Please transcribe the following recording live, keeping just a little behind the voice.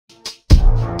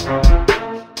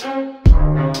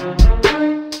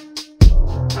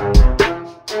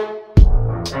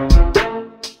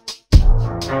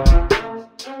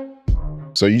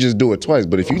So you just do it twice.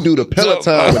 But if you do the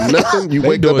Peloton with nothing, you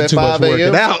wake up at 5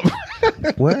 a.m.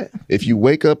 What? If you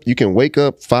wake up, you can wake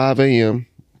up 5 a.m.,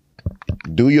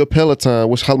 do your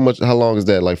Peloton. How long is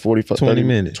that? Like 45, 20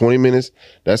 minutes. 20 minutes.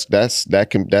 That's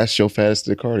your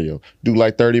fasted cardio. Do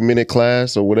like 30-minute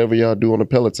class or whatever y'all do on the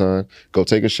Peloton. Go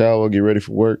take a shower, get ready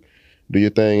for work, do your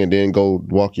thing, and then go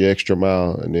walk your extra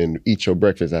mile and then eat your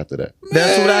breakfast after that.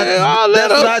 That's what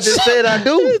I just said I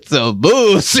do. It's a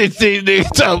bullshit thing niggas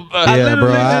talking about. Yeah,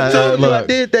 bro. I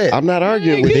did that. I'm not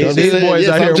arguing with you. These boys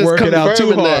out here working out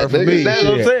too hard for me. That's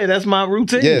what I'm saying. That's my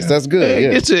routine. Yes, that's good.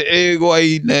 Yeah. Get your egg white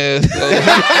eating ass.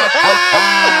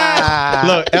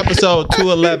 Look, episode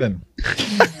 211.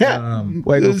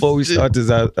 Wait, before we start this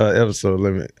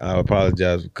episode, I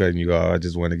apologize for cutting you off. I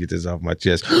just want to get this off my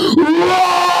chest.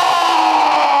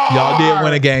 Y'all did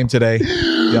win a game today.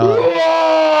 The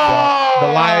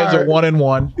Lions are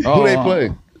 1-1. Who they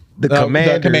play? The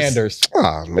Commanders.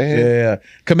 Oh, man. Yeah.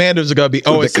 Commanders are going to be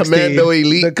 0-16. The Commando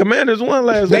Elite. The Commanders won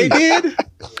last week. They did?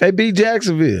 They beat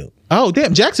Jacksonville. Oh,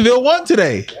 damn. Jacksonville won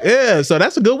today. Yeah, so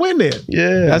that's a good win then.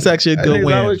 Yeah. That's actually a good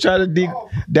win. I always try to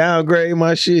downgrade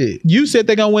my shit. You said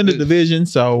they're going to win the division,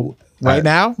 so right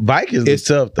now, Vikings look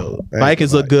tough, though.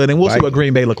 Vikings look good, and we'll see what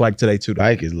Green Bay look like today, too.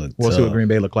 Vikings look We'll tough. see what Green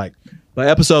Bay look like. But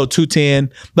episode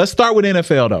 210, let's start with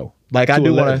NFL, though. Like, I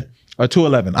do want to, or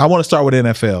 211. I want to start with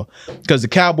NFL because the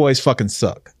Cowboys fucking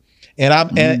suck. And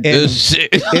it's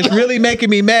really making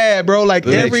me mad, bro. Like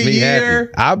every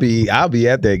year, I'll be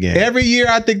at that game. Every year,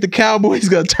 I think the Cowboys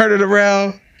gonna turn it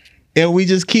around, and we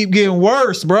just keep getting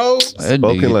worse, bro.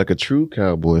 Spoken like a true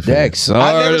Cowboy fan. Dak, sorry.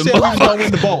 I never said we was gonna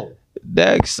win the bowl.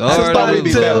 Dak, sorry. Somebody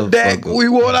tell Dak we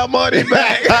want our money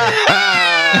back.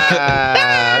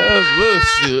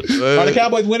 Are the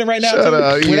Cowboys winning right now?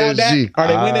 Without Dak? Are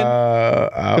they winning?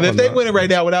 Because if they winning right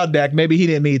now without Dak, maybe he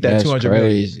didn't need that $200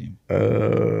 million.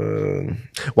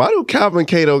 Why do Calvin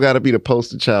Cato got to be the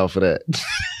poster child for that?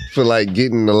 For like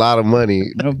getting a lot of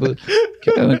money. No, but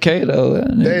Calvin Cato,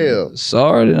 damn.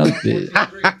 Sorry,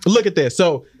 that Look at this.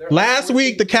 So last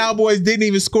week the Cowboys didn't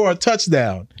even score a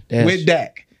touchdown with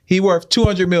Dak. He worth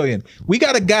 $200 million. We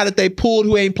got a guy that they pulled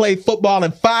who ain't played football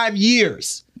in 5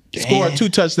 years. Scored 2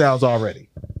 touchdowns already.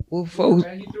 Well, folks,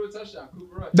 Man, he threw a touchdown.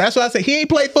 Cooper Rush. That's what I said. He ain't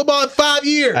played football in 5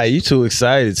 years. Hey, you too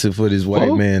excited for this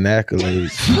white man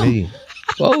accolades for me.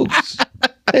 folks.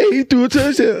 Hey, he threw a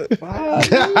touchdown.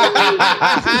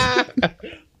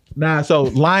 Nah, so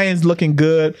Lions looking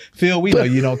good. Phil, we know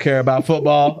you don't care about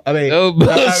football. I mean,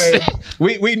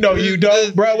 we know you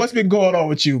don't, bro. What's been going on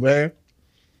with you, man?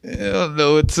 I don't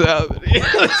know what's happening.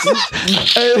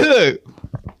 Hey, look.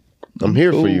 I'm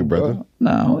here for you, brother. Bro.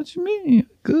 Nah, what you mean?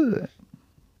 Good.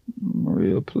 I'm a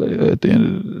real player at the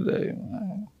end of the day,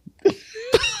 man.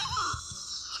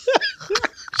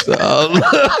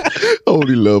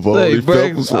 Only love all these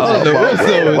fellas.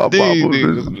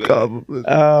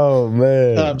 Oh,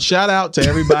 man. Shout out to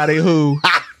everybody who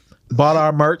bought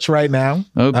our merch right now.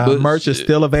 Merch is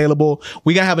still available.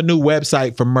 We gotta have a new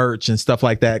website for merch and stuff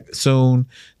like that soon,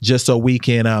 just so we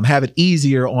can have it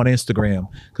easier on Instagram.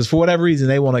 Because for whatever reason,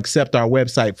 they won't accept our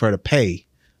website for the pay,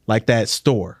 like that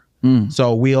store.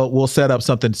 So we'll set up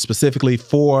something specifically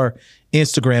for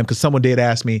Instagram. Because someone did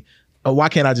ask me, why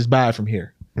can't I just buy it from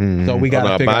here? So we got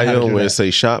to figure out how to do where that. it say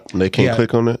shop, and they can't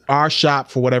click on it. Our shop,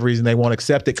 for whatever reason, they won't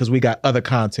accept it because we got other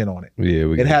content on it.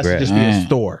 Yeah, it has to just be a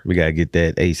store. We gotta get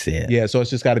that ASAP. Yeah, so it's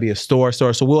just got to be a store.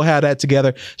 So we'll have that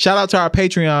together. Shout out to our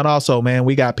Patreon also, man.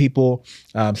 We got people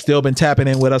still been tapping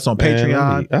in with us on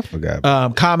Patreon. I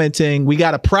forgot. Commenting. We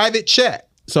got a private chat.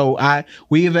 So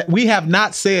we have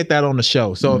not said that on the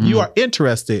show. So if you are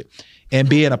interested in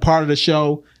being a part of the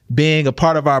show, being a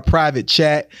part of our private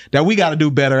chat that we got to do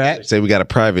better at. Say we got a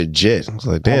private jet. I was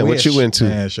like, damn, what you into?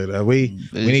 Man, we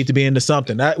need to be into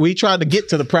something. We tried to get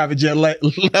to the private jet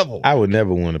level. I would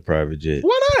never want a private jet.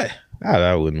 Why not?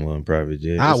 I wouldn't want a private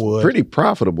jet. I would. Pretty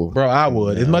profitable. Bro, I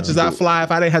would. As much as I fly,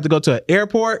 if I didn't have to go to an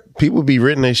airport. People be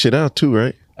renting their shit out too,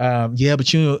 right? Yeah,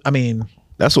 but I mean.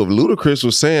 That's what Ludacris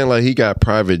was saying. Like he got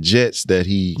private jets that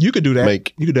You could do that.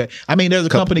 You could do that. I mean, there's a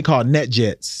company called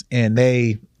NetJets, and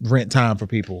they rent time for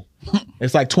people.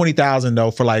 It's like $20,000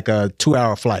 though for like a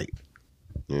 2-hour flight.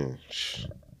 Yeah.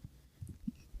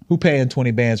 Who paying 20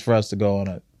 bands for us to go on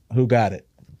it? Who got it?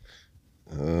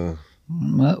 20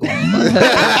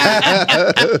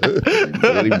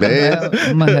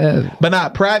 bands. But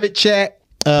not private chat.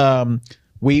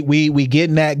 We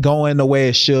getting that going the way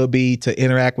it should be to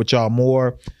interact with y'all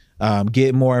more.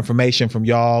 get more information from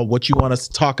y'all, what you want us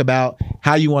to talk about,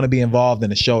 how you want to be involved in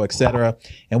the show, etc.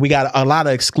 And we got a lot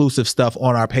of exclusive stuff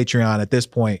on our Patreon at this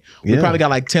point. We probably got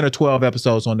like 10 or 12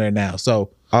 episodes on there now.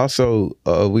 So also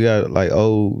we got like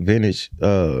old vintage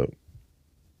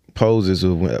poses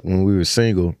of when we were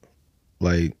single,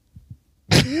 like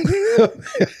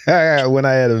when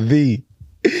I had a V,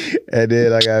 and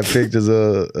then I got pictures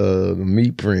of the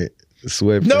meat print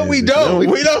sweatpants. No, we don't. We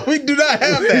do not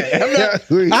have that.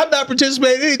 I'm not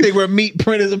participating in anything where meat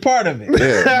print is a part of it.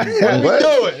 Yeah. What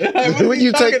are we doing? When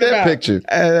you take that picture,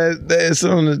 it's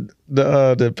on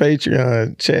the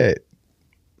Patreon chat.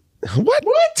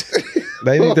 What?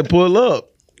 They need to pull up.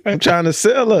 I'm trying to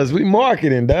sell us. We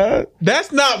marketing, dog.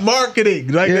 That's not marketing.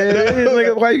 Like,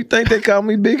 nigga, why you think they call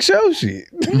me Big Show shit?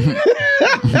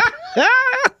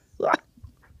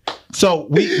 So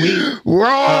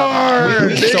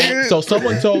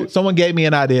so someone gave me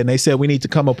an idea, and they said we need to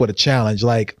come up with a challenge.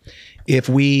 Like, if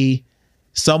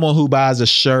someone who buys a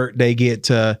shirt, they get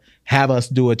to have us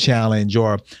do a challenge,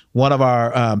 or one of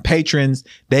our patrons,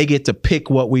 they get to pick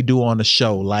what we do on the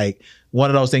show. Like, one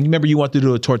of those things. Remember, you want to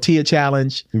do a tortilla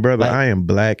challenge? Brother, I am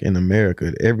black in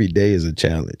America. Every day is a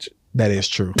challenge. That is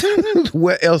true.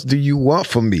 What else do you want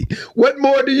from me? What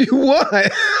more do you want?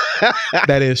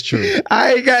 That is true.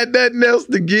 I ain't got nothing else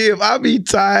to give. I be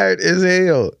tired as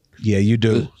hell. Yeah, you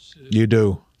do. You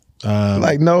do.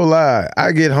 Like, no lie.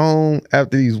 I get home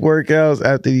after these workouts,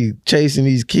 after chasing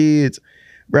these kids,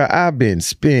 bro, I've been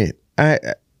spent.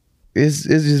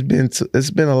 It's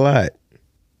been a lot.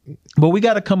 But we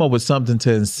got to come up with something to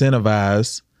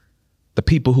incentivize the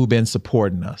people who've been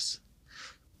supporting us.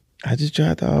 I just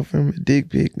tried to offer him a dick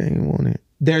pic. They didn't want it.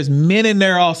 There's men in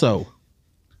there also.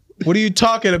 What are you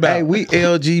talking about? Hey, we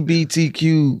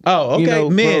LGBTQ. Oh, okay,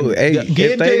 men. Hey,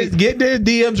 get their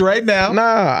DMs right now.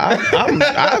 Nah,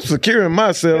 I'm securing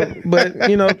myself. But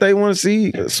if they want to see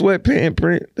a sweatpant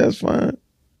print, that's fine.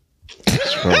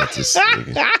 What's wrong with this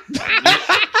nigga?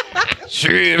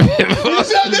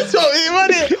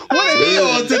 What are he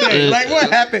on today? Like, what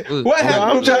happened? What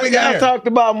happened? I talked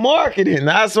about marketing.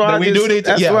 That's why I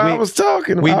was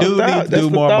talking about. We do need to do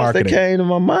more marketing. That came to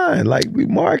my mind. Like, we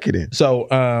marketing. So,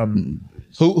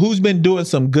 who's been doing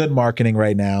some good marketing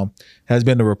right now has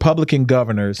been the Republican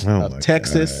governors of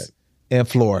Texas and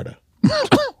Florida.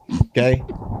 Okay.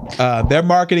 Their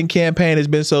marketing campaign has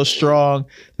been so strong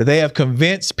that they have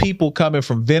convinced people coming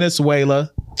from Venezuela.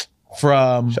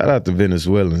 Shout out to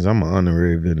Venezuelans. I'm an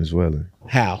honorary Venezuelan.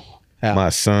 How? My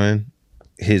son,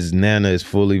 his nana is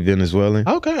fully Venezuelan.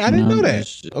 Okay, I didn't know that.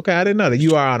 Okay, I didn't know that.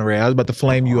 You are honorary. I was about to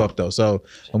flame you up though, so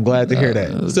I'm glad to hear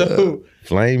that. So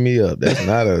flame me up. That's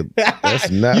not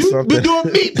something. You've been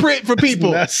doing meat print for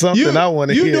people. That's something I want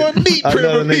to hear. You doing meat print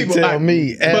for people. Tell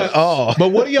me at all.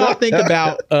 But what do y'all think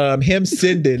about him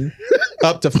sending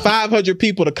up to 500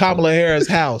 people to Kamala Harris'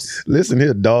 house? Listen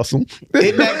here, Dawson.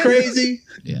 Isn't that crazy?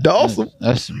 Yeah, Dawson.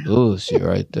 That's some bullshit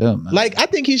right there, man. Like, I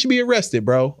think he should be arrested,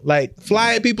 bro. Like,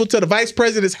 flying people to the vice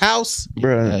president's house.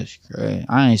 Bro. That's great.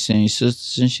 I ain't seen your sister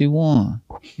since she won.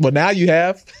 Well, now you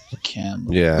have.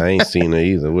 Yeah, I ain't seen her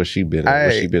either. What she been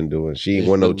doing? She ain't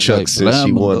won no chucks since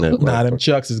she won that. Nah, them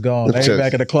chucks is gone. They ain't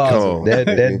back in the closet.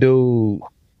 That dude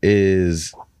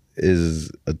is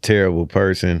a terrible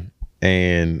person,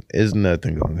 and it's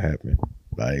nothing gonna happen.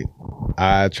 Like,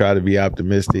 I try to be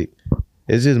optimistic.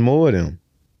 It's just more of them.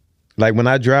 Like, when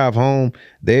I drive home,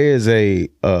 there's a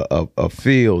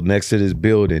field next to this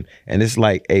building, and it's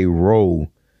like a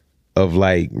row of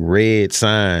like red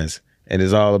signs, and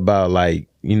it's all about like,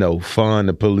 fund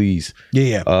the police.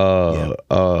 Yeah.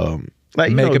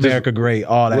 Like, Make America Great,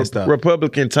 all that stuff.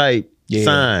 Republican type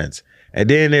signs. And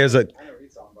then there's right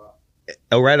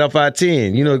off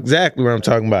I-10. You know exactly what I'm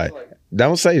talking about.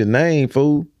 Don't say the name,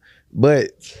 fool.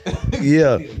 But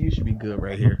yeah. You should be good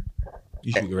right here.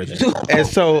 You should be right there. And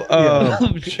so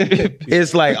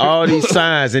it's like all these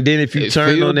signs, and then if you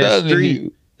turn on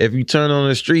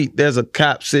the street, there's a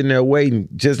cop sitting there waiting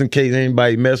just in case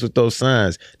anybody mess with those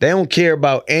signs. They don't care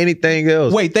about anything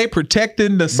else. Wait, they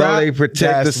protecting the signs? Bro, they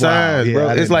protect the signs, bro.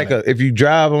 It's like if you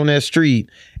drive on that street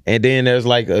and then there's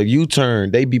like a U-turn,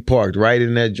 they be parked right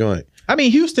in that joint. I mean,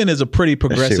 Houston is a pretty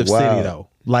progressive city though.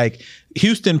 Like,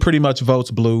 Houston pretty much votes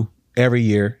blue every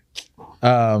year.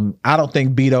 I don't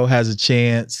think Beto has a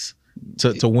chance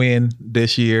to win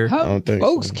this year. How I don't think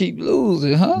folks keep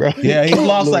losing, huh? Bro, yeah, he's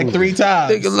lost like 3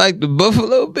 times. Thinking like the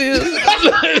Buffalo Bills. Keep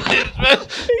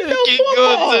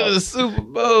going to the Super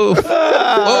Bowl. He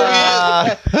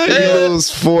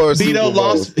lost 4 Beto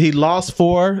lost. He lost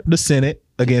for the Senate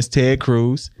against Ted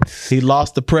Cruz. He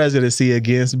lost the presidency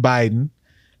against Biden.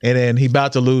 And then he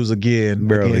about to lose again.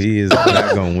 Bro, he is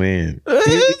not going to win.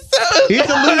 He's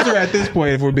a loser at this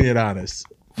point, if we're being honest.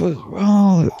 What's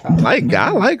wrong? I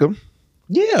like him.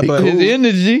 Yeah, but His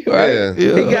energy, right?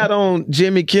 Yeah. He got on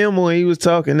Jimmy Kimmel and he was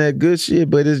talking that good shit,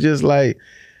 but it's just like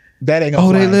that ain't gonna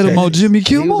Oh, they fly let in him on Texas. Jimmy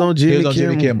he was Kimmel? on He Jimmy was on Kimmel.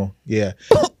 Jimmy Kimmel. Yeah.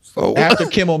 So, After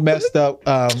Kimmel messed up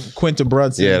Quentin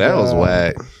Brunson. Yeah, that was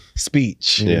whack.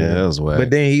 Speech. Yeah, that was whack. But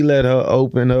then he let her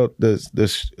open up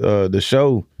the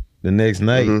show the next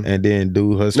night and then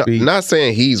do her No, speech. not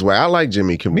saying he's whack. I like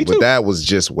Jimmy Kimmel, Me too. but that was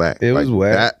just whack. It was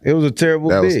whack. It was a terrible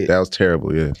bit. That was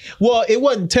terrible. Yeah. Well, it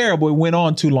wasn't terrible. It went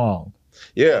on too long.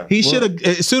 Yeah. He should have,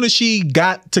 as soon as she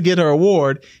got to get her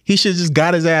award, he should have just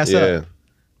got his ass up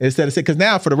instead of saying, because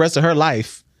now for the rest of her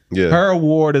life, her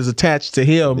award is attached to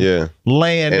him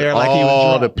laying there like he was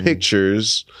all drunk. the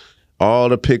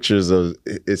pictures of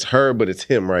it's her, but it's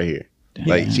him right here.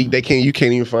 Like you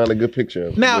can't even find a good picture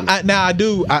of him. Now,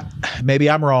 maybe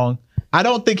I'm wrong. I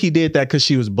don't think he did that because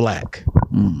she was black.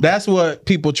 That's what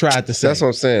people tried to say. That's what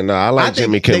I'm saying. No, I like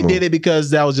Jimmy Kimmel. They did it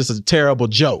because that was just a terrible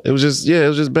joke. It was just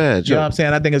bad joke. You know what I'm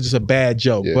saying? I think it's just a bad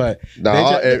joke. Yeah. But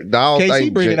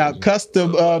KC bringing out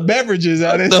custom beverages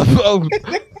out of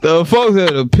the folks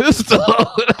had a pistol.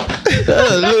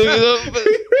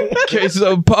 In case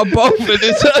something pop off in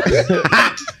this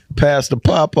house. Past the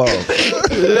pop off.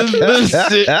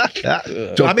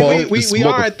 I mean, we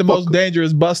are at the most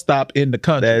dangerous bus stop in the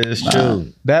country. That is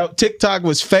true. That TikTok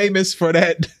was famous for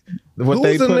that. What Who's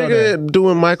they the put on there. nigga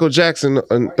doing Michael Jackson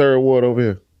in Third Ward over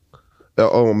here?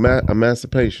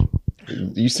 Emancipation.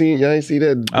 Y'all ain't see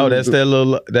that? Oh, that's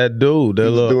that dude. That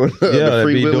little the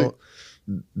Free be Willy?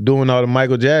 doing all the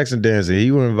Michael Jackson dancing.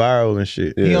 He went viral and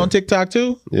shit. He on TikTok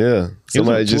too? Yeah. He was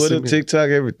on Somebody just Twitter, TikTok,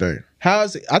 everything. I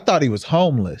thought he was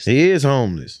homeless. He is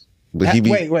homeless. But he be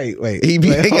Wait. he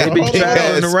be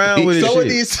traveling around with his Someone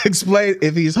shit. needs to explain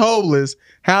if he's homeless,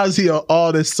 how's he on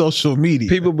all this social media?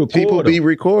 People be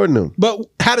recording him. But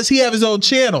how does he have his own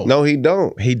channel? No, he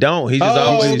don't. He don't. He just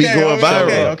always be going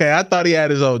viral. Okay. I thought he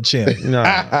had his own channel.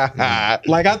 Nah.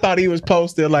 Like I thought he was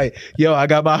posting like, yo, I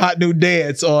got my hot new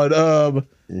dance on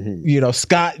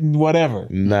Scott and whatever.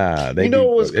 Nah. You know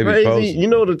what's crazy? You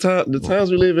know the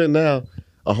times we live in now,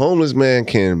 a homeless man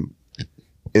can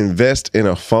invest in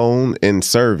a phone and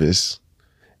service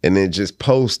and then just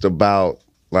post about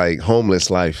like homeless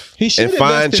life. He should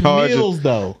invest in meals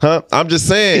though. Huh? I'm just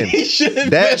saying. He should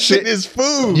invest in his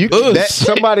food.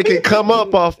 Somebody can come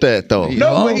up off that though.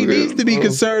 No, but he needs to be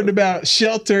concerned about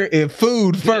shelter and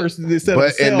food first instead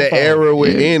of in the era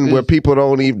we're in where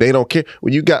people they don't care.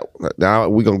 When you got, now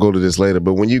we're going to go to this later,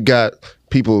 but when you got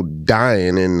people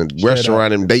dying in the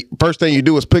restaurant and first thing you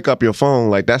do is pick up your phone,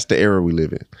 like that's the era we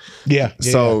live in. Yeah.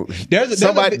 So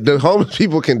the homeless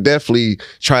people can definitely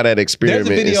try that experiment.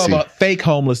 There's a video of a fake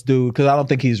homeless dude, because I don't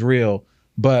think he's real,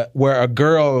 but where a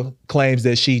girl claims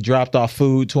that she dropped off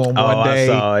food to him one day. I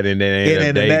saw it, and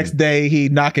then the next day he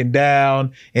knocking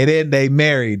down, and then they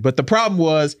married. But the problem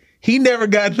was he never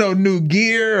got no new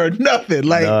gear or nothing.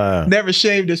 Like never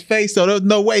shaved his face, so there's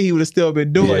no way he would have still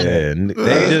been doing it.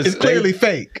 It's clearly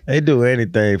fake. They do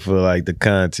anything for like the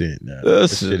content now.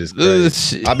 This shit is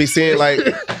crazy. I be seeing like,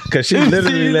 because she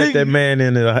literally let that man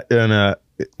in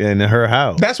her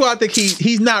house. That's why I think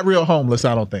he's not real homeless.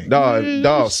 I don't think.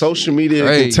 Dog. Social media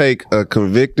can take a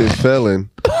convicted felon.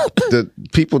 The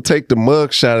people take the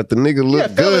mug shot at the nigga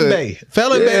look good.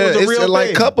 Felon Bay was a real like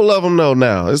thing. Couple of them though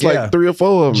now. It's like 3 or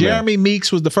 4 of them. Jeremy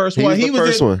Meeks was the first one. He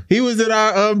was in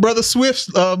our Brother Swift's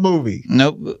movie.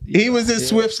 Nope. He was in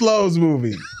Swift Slow's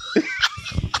movie.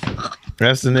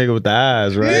 That's the nigga with the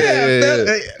eyes, right?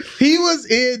 Yeah. He was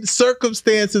in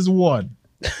Circumstances 1.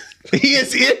 He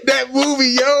is in that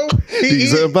movie, yo.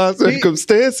 These are about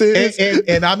circumstances.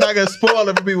 And I'm not going to spoil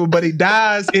it for people, but he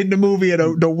dies in the movie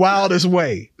in the wildest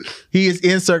way. He is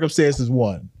in Circumstances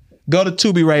 1. Go to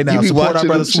Tubi right now. Support our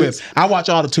brother Swift. I watch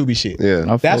all the Tubi shit.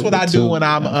 Yeah, that's what I do when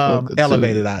I'm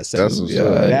elevated. I say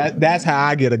that's how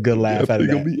I get a good laugh out of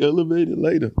that. Gonna be elevated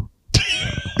later.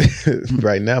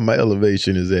 Right now, my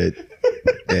elevation is at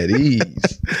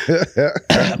ease.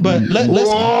 But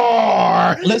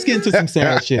let's get into some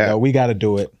serious shit though. We got to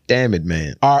do it. Damn it,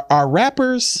 man. Are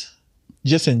rappers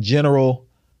just in general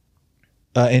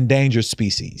endangered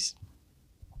species?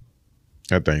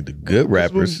 I think the good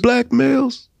rappers, black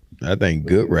males. I think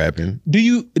good rapping.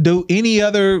 Do any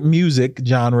other music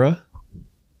genre?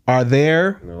 Are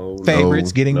there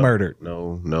favorites getting murdered?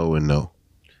 No.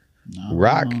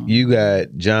 Rock, you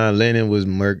got John Lennon was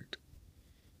murked.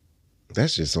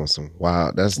 That's just on some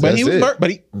wild.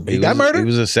 He got murdered. He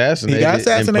was assassinated. He got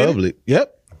assassinated in public.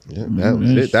 Yep. Yeah, that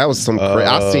was it. That was some crazy.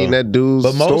 I seen that dude's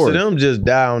But most story. of them just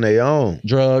die on their own.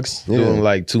 Drugs. Doing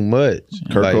like too much.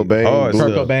 Kurt like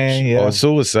Cobain. Yeah. Or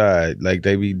suicide. Like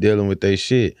they be dealing with their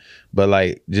shit. But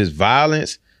like just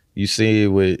violence, you see it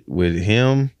with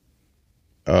him.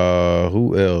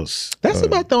 Who else? That's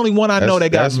about the only one I know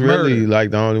that got that's murdered. really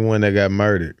like the only one that got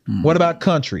murdered. What about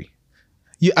country?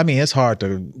 I mean, it's hard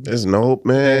to. There's no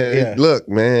man. Yeah. Look,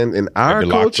 man, in our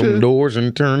Maybe lock culture, them doors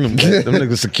and turn them. Them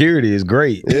niggas security is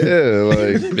great. yeah,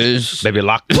 like Maybe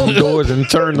lock them doors and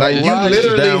turn them. like you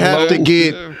literally have to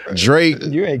get Drake,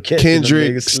 You ain't catching them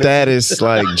Kendrick niggas. status,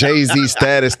 like Jay-Z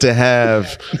status to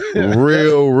have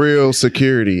real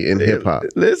security in hip hop.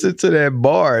 Listen to that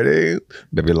bar, dude.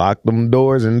 Baby, lock them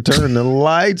doors and turn the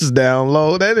lights down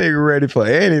low. That nigga ready for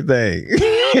anything.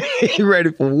 He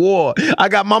ready for war. I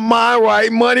got my mind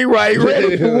right, money right,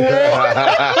 ready for war.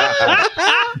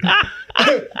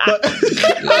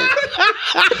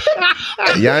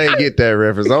 Y'all ain't get that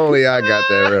reference. Only I got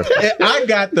that reference. I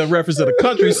got the reference to the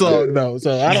country song though,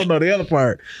 so I don't know the other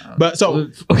part. But so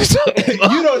you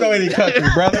don't know any country,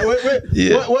 brother.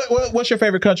 What's your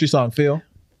favorite country song, Phil?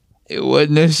 It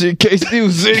wasn't that shit Casey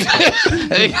was singing.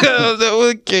 That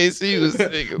was Casey was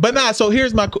singing. But nah, so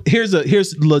here's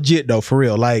legit though, for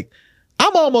real. Like,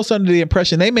 I'm almost under the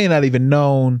impression they may not even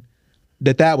known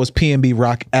that was P&B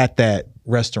Rock at that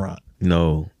restaurant.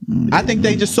 No. I think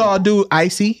they just saw a dude,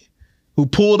 Icy, who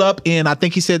pulled up in, I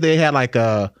think he said they had like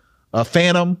a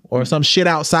Phantom or some shit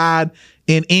outside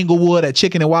in Inglewood at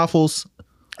Chicken and Waffles.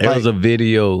 There was a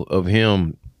video of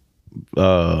him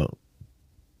on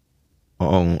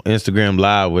Instagram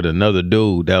Live with another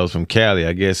dude that was from Cali.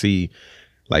 I guess he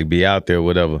like be out there or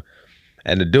whatever.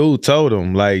 And the dude told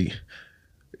him like,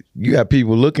 you got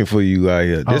people looking for you out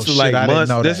here. This was like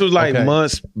months. This was like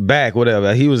months back,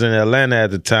 whatever. He was in Atlanta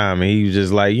at the time, and he was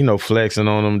just like, flexing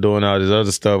on them, doing all this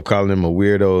other stuff, calling him a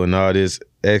weirdo and all this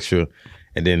extra.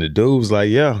 And then the dude was like,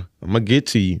 "Yeah, I'm gonna get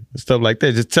to you," and stuff like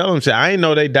that. Just tell him shit. I ain't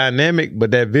know they dynamic,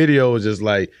 but that video was just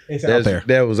like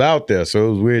that was out there. So it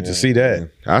was weird to see that.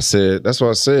 That's what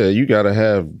I said. You got to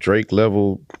have Drake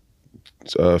level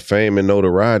fame and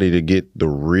notoriety to get the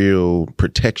real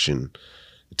protection,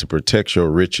 to protect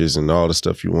your riches and all the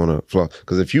stuff you want to flaw.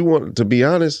 Because if you want to be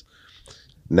honest,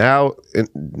 now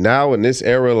in this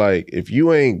era, like if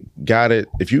you ain't got it,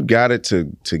 if you got it to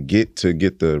get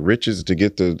the riches, to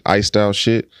get the iced out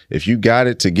shit, if you got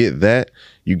it to get that,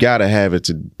 you got to have it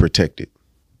to protect it.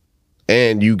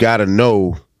 And you got to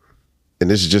know, and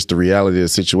this is just the reality of the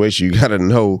situation, you got to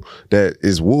know that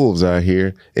it's wolves out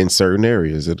here in certain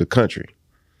areas of the country.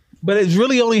 But it's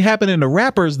really only happening to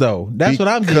rappers, though. That's what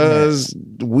I'm getting at. Because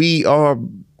we are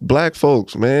black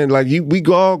folks, man. Like we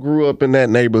all grew up in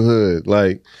that neighborhood.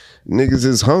 Like niggas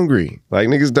is hungry. Like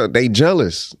niggas, they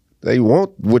jealous. They want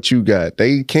what you got.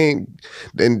 They can't.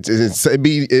 And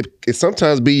it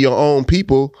sometimes be your own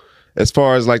people. As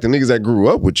far as like the niggas that grew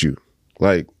up with you,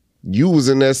 like you was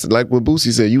in that, like what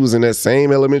Boosie said, you was in that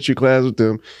same elementary class with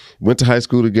them, went to high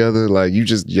school together. Like you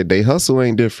just, they hustle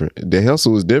ain't different. Their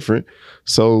hustle is different.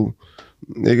 So,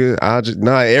 nigga,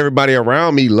 everybody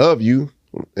around me love you.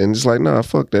 And it's like, nah,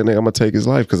 fuck that nigga. I'm gonna take his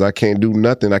life because I can't do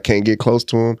nothing. I can't get close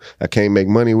to him. I can't make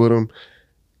money with him.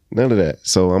 None of that.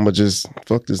 So I'm gonna just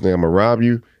fuck this nigga. I'm gonna rob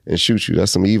you and shoot you.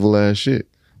 That's some evil ass shit.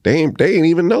 They ain't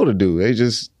even know to do. They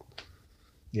just.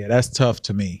 Yeah, that's tough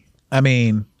to me. I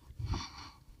mean,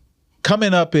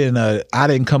 coming up I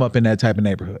didn't come up in that type of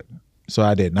neighborhood. So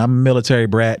I didn't. I'm a military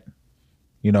brat.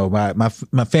 My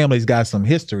family's got some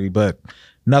history, but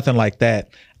nothing like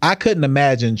that. I couldn't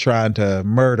imagine trying to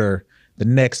murder the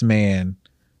next man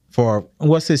for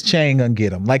what's his chain gonna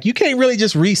get him. Like you can't really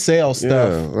just resell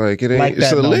stuff. Yeah, like it ain't. Like it's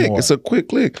that a lick. more. It's a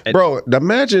quick lick, bro.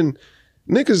 Imagine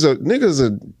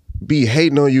niggas be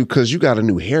hating on you because you got a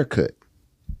new haircut.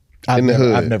 In the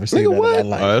hood. I've never seen that in my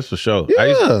life. Oh, that's for sure.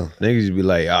 Yeah. Niggas used to be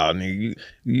like, oh, nigga,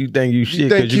 you think you shit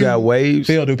because you got waves?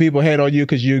 Phil, do people hate on you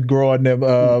because you growing them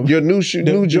your new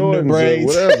Jordans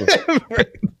braids? or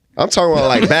whatever? I'm talking about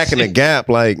like back in the Gap,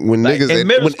 like when Like, niggas, in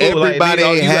middle when school, like, everybody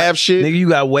nigga, ain't you have got, shit. Nigga, you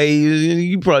got waves.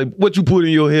 You probably what you put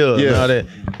in your hair and all that.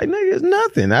 Like, nigga, it's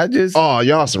nothing. I just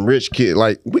y'all some rich kid.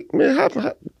 Like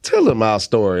tell them our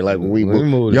story. Like when we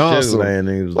moved y'all to some, Sugarland,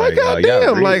 niggas was like like,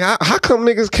 goddamn, y'all like how come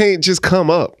niggas can't just come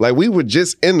up? Like we were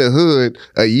just in the hood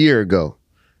a year ago,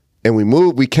 and we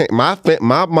moved. We can't. My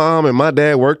mom and my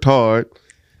dad worked hard,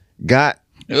 got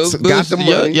the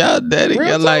money. Y'all daddy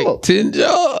Real got like talk. 10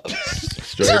 jobs.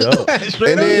 straight up.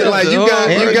 And then like you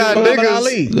got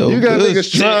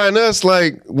niggas trying us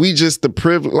like we just the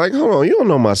privilege. Like hold on, you don't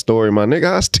know my story, my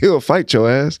nigga. I still fight your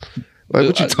ass. Like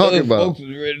what you talking about? Folks was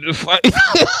ready to fight.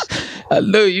 I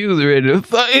know you was ready to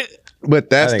fight.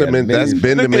 But that's been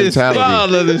the mentality.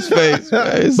 On his face.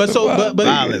 But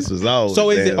violence was always. So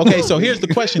is it okay? So here's the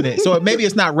question then. So maybe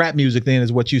it's not rap music then,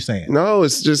 is what you're saying? No,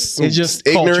 it's just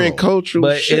cultural. ignorant cultural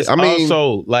But shit. it's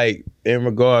also like in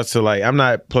regards to like I'm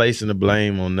not placing the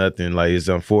blame on nothing. Like it's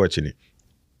unfortunate.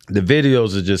 The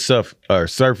videos are just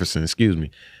surfacing. Excuse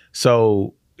me.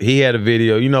 So he had a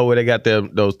video, you know, where they got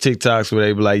those TikToks where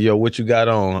they be like, "Yo, what you got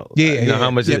on? Yeah, you know,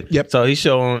 how much?" Yep. So he's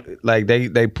showing like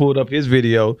they pulled up his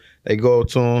video. They go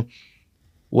to him.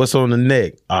 What's on the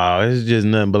neck? Oh, it's just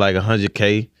nothing but like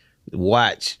 100K.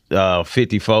 Watch,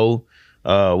 54.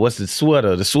 What's the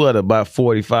sweater? The sweater about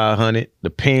 4,500. The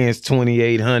pants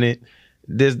 2,800.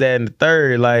 This, that, and the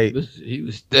third. Like he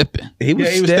was stepping. He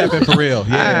was stepping for real.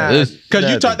 Yeah,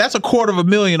 because you talk. That's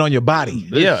 $250,000 on your body.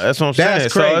 Yeah, that's what I'm saying.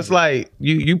 That's crazy. So it's like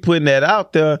you putting that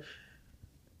out there.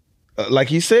 Like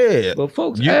he said, but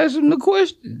folks asked him the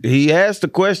question. He asked the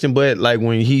question, but like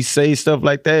when he say stuff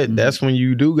like that, that's when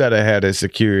you do gotta have that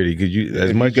security because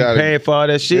as much you paying for all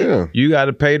that shit, you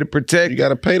gotta pay to protect. You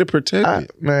gotta pay to protect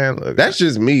it, man. Look, that's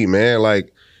just me, man.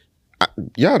 Like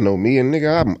y'all know me, and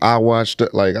nigga, I watched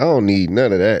it. Like I don't need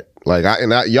none of that. Like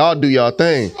y'all do y'all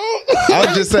thing.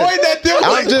 I'm just saying.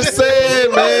 I'm just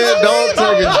saying, man. Don't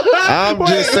take it. I'm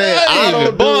just saying. I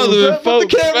don't bother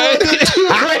folks.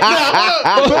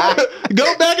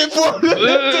 Go back and forth.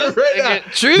 Right now.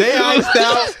 They iced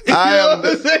out. I am.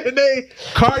 They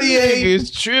Cartier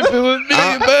is tripping with me,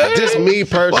 man. Just me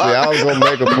personally. I was gonna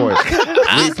make a point.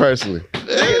 Me personally.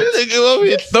 This nigga over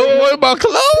here throwing away my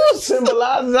clothes.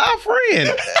 Symbolizes our friend.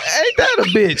 Ain't that a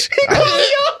bitch?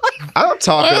 I'm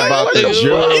talking about the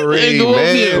jewelry,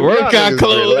 man. Workout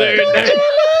clothes every day.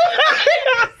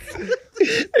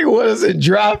 They want us in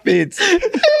drop fits.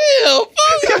 Hell,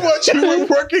 fuck. What you were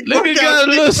working? Nigga got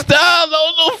a little style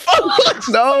on them folks.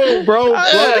 No, bro.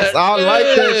 I like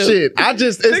that shit.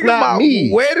 It's not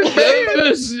me. Wedding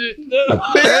band. Shit.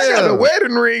 I got a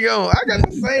wedding ring on. I got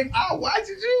the same outwatch as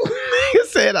you. He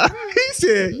said,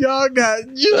 y'all got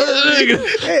you.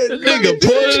 Nigga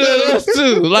pointed at us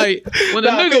too. Like when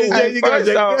the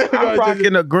nigga I'm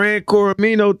rocking a Grand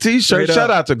Coramino t-shirt.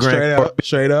 Shout out to Grand.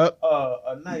 Straight up.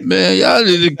 Man, y'all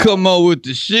need to come on with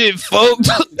the shit, folks.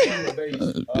 Hold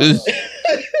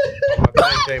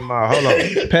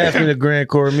on. Pass me the Grand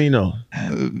Coramino.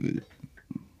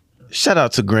 Shout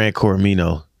out to Grand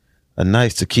Coramino. A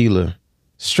nice tequila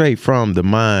straight from the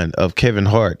mind of Kevin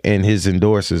Hart and his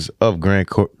endorsers of Grand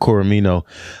Coramino.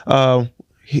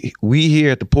 We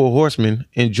here at the Pour Horsemen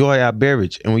enjoy our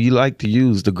beverage, and we like to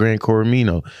use the Grand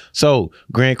Coramino. So,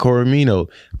 Grand Coramino,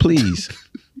 please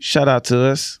shout out to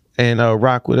us and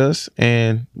rock with us,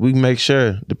 and we make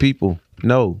sure the people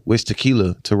know which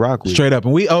tequila to rock with. Straight up.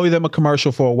 And we owe them a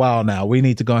commercial for a while now. We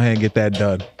need to go ahead and get that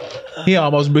done. He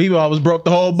almost broke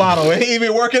the whole bottle. He ain't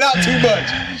even working out too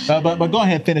much. But go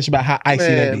ahead and finish about how icy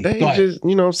that be. They just,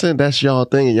 you know what I'm saying? That's y'all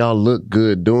thing and y'all look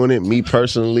good doing it. Me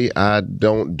personally, I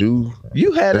don't do.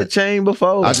 You had a chain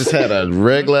before. I just had a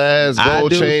regular ass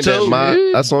gold chain.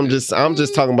 That's what I'm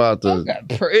just talking about you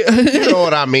know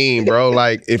what I mean, bro?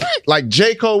 Like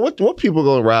J. Cole, what people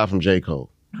gonna ride from J. Cole?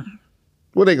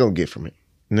 What they gonna get from it?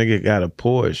 Nigga got a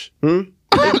Porsche. I'm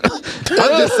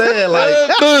just saying, like,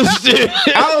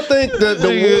 I don't think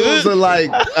the wolves are like,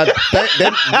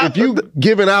 if you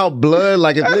giving out blood,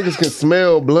 like if niggas can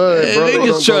smell blood, bro,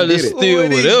 niggas try to steal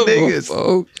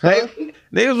whatever.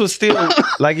 Niggas will steal,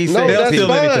 like he said, they'll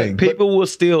steal anything. People will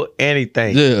steal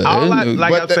anything. Yeah,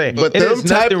 I'm saying, it is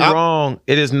nothing wrong.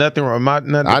 It is nothing wrong.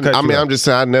 I'm just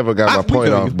saying, I never got my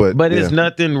point off, but it's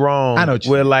nothing wrong. I know what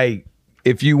you where like,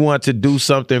 if you want to do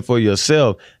something for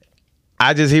yourself,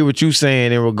 I just hear what you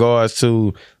saying in regards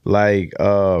to like,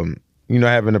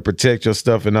 having to protect your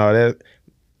stuff and all that.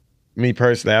 Me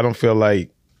personally, I don't feel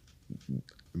like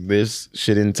this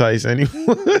should entice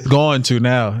anyone. Going to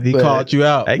now. He called you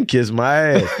out. I can kiss my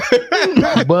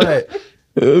ass. but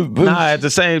at the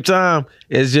same time,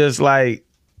 it's just like,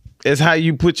 it's how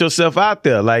you put yourself out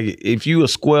there. Like if you a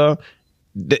square,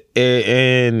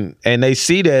 and they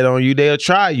see that on you, they'll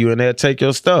try you and they'll take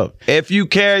your stuff. If you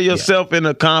carry yourself in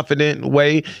a confident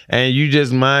way and you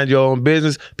just mind your own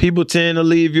business, people tend to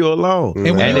leave you alone.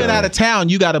 And when you're out of town,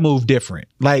 you got to move different.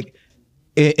 Like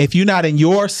if you're not in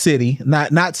your city,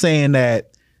 not saying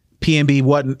that PNB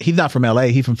wasn't, he's not from LA,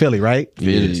 he's from Philly, right?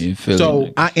 Yeah, Philly.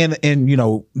 So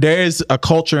and there's a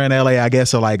culture in LA, I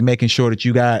guess, of like making sure that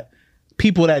you got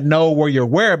people that know where your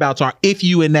whereabouts are if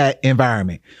you in that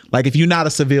environment. Like if you're not a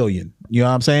civilian, you know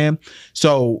what I'm saying?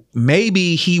 So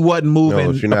maybe he wasn't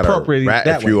moving appropriately that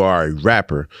way. If you are a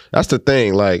rapper, that's the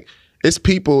thing. Like it's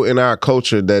people in our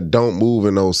culture that don't move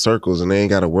in those circles and they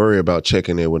ain't got to worry about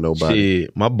checking in with nobody.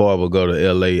 Shit, my barber go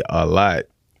to LA a lot.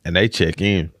 And they check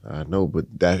in. I know, but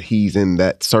that he's in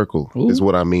that circle is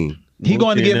what I mean. He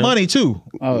going to get money too.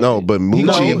 No, but Moochie, he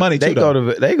going to get money too.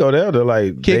 They go there to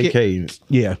like vacate.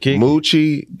 Yeah,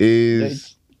 Moochie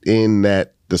is in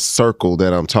the circle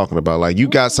that I'm talking about. Like you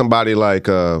got somebody like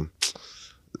I'll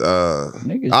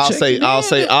say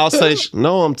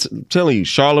no. I'm telling you,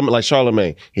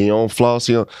 Charlemagne. He on floss.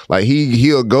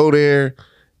 He'll go there.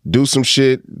 Do some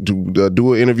shit,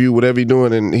 do an interview, whatever he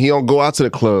doing, and he don't go out to the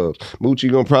clubs.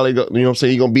 Moochie gonna probably go, you know what I'm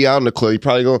saying? He gonna be out in the club. He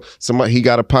probably he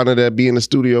got a partner that be in the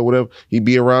studio, whatever. He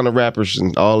be around the rappers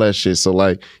and all that shit. So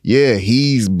like, yeah,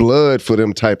 he's blood for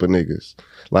them type of niggas.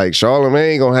 Like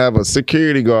Charlemagne gonna have a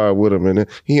security guard with him, and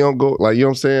he don't go like, you know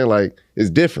what I'm saying? Like it's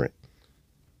different.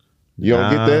 You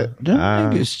don't get that? Them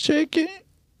niggas checking.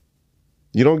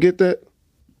 You don't get that?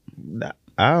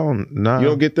 I don't know. You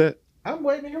don't get that? I'm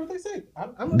waiting to hear what they say.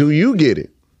 Do you get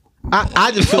it? I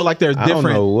just feel like there's different. I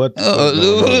don't know what's going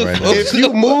on right now. If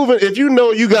you moving, if you know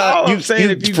you got you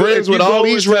friends with all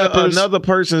these rappers, another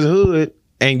person's hood,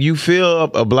 and you feel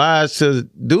obliged to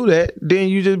do that, then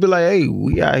you just be like, "Hey,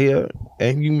 we out here,"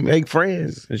 and you make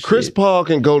friends. Chris Paul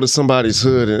can go to somebody's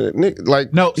hood and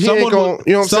like no,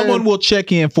 someone will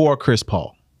check in for Chris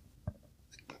Paul.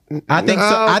 I think so.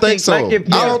 I don't think so.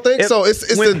 I don't think so.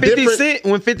 It's when a 50 different. Cent,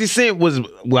 when 50 Cent was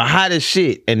hot as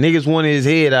shit, and niggas wanted his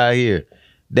head out here,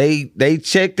 they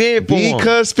checked in for him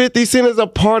because 50 Cent is a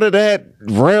part of that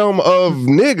realm of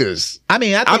niggas. I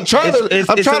mean, I'm trying to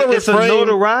refrain. It's a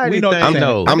notoriety thing.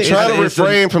 I'm trying to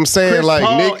refrain from saying like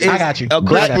niggas. I got you.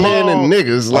 Black men and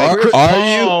niggas. Like,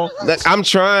 I'm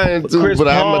trying to, but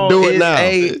I'm gonna do it now.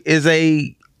 Is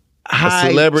a high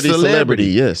celebrity,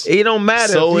 yes. It don't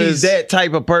matter if he's that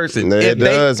type of person. It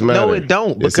does matter. No, it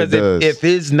don't. Because if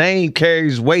his name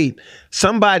carries weight,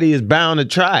 somebody is bound to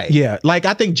try it. Yeah. Like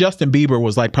I think Justin Bieber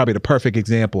was like probably the perfect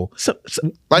example.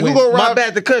 Like who gonna my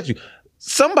bad to cut you.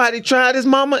 Somebody tried his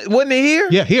mama. Wasn't it here?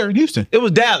 Yeah, here in Houston. It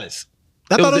was Dallas.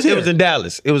 I thought it was here. It was in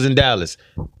Dallas. It was in Dallas.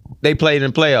 They played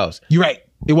in playoffs. You're right.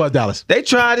 It was Dallas. They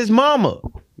tried his mama.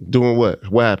 Doing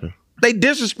what? What happened? They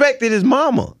disrespected his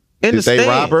mama in the stands. Did they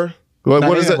rob her?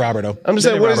 What is it? Robert, though. I'm just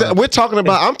saying, what is that? We're talking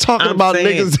about. I'm talking about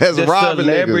niggas that's robbing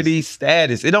celebrity niggas.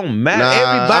 Status. It don't matter.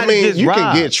 Everybody gets you robbed.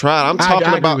 can get tried. I'm talking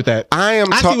I about. agree with that. I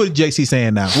see what JC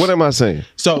saying now. What am I saying?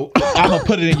 So I'm gonna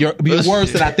put it in your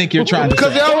words that I think you're trying to say.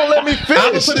 Because y'all won't let me finish.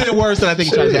 I'm gonna put it in words that I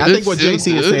think you're trying to say. I think what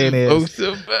JC is saying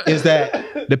is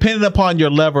that depending upon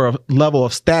your level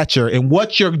of stature and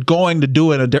what you're going to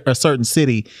do in a certain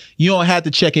city, you don't have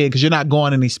to check in because you're not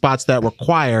going any spots that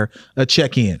require a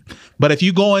check in. But if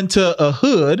you go into a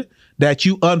hood that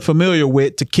you unfamiliar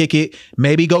with to kick it,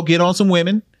 maybe go get on some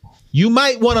women, you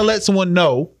might want to let someone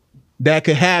know that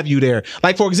could have you there.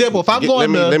 Like for example, if I'm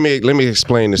going let me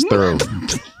explain this thoroughly.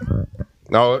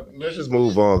 No, let's just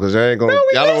move on because y'all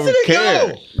don't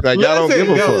care. Like y'all don't give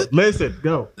a fuck. Listen,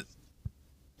 go.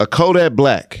 A Kodak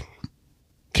Black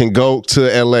can go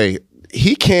to LA.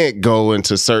 He can't go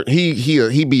into certain.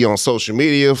 He be on social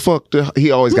media. He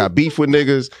always got beef with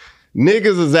niggas.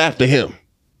 Niggas is after him.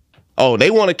 Oh,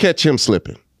 they want to catch him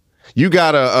slipping. You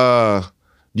got a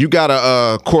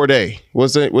Corday.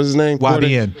 What's his name?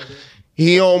 YBN.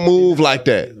 He don't move like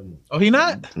that. Oh, he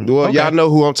not? Well, okay. Y'all know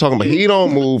who I'm talking about. He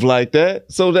don't move like that.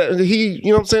 So that you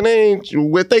know what I'm saying? If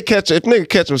nigga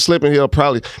catch him slipping, he'll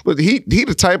probably, but he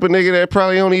the type of nigga that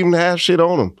probably don't even have shit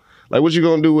on him. Like, what you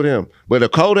gonna do with him? But a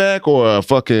Kodak or a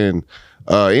fucking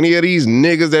any of these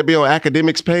niggas that be on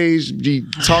academics page,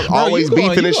 always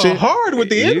beefing and shit. Hard with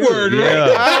the N-word, right?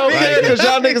 I don't care because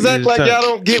y'all niggas act like y'all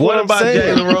don't get what I'm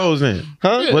saying. Jalen Rose then?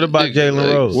 Huh? What about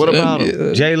Jalen Rose? What about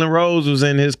him? Jalen Rose was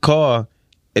in his car.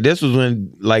 And this was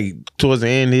when, like, towards the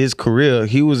end of his career,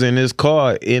 he was in his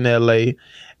car in LA.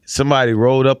 Somebody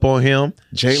rolled up on him,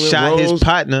 shot his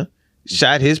partner,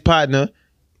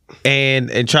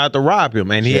 and tried to rob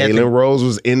him. And Jalen Rose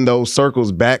was in those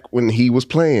circles back when he was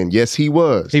playing. Yes, he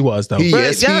was. He was though.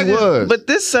 Yes, he was. But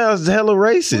this sounds hella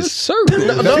racist.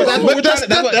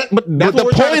 But the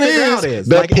point is,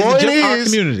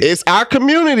 it's our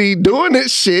community doing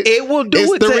this shit. It will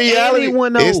do the reality.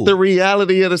 Anyone, it's the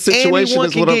reality of the situation.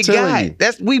 Is what I'm telling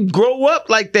you. We grow up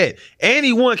like that.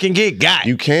 Anyone can get got.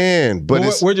 You can, but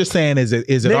what we're just saying is it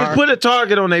niggas put a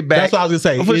target on their back. That's what I was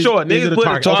gonna say. For sure, niggas put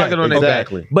a target on their back.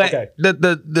 But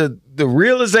the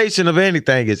realization of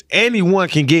anything is anyone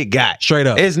can get got. Straight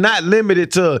up. It's not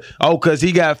limited to, because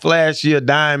he got flashier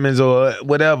diamonds or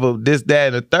whatever, this, that,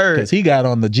 and the third. Because he got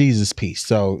on the Jesus piece.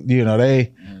 So, it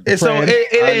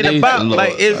ain't about,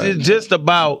 like, it's just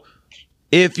about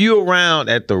if you're around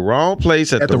at the wrong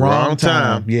place at the wrong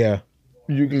time. Yeah.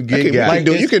 You can get got.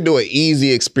 You can do an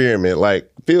easy experiment. Like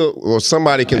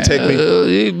somebody can take me.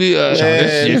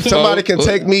 If somebody can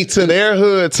take me to their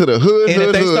hood, to the hood. And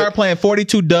if they start playing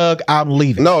 42 Doug, I'm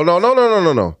leaving.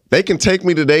 No. They can take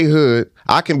me to their hood.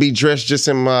 I can be dressed just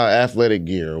in my athletic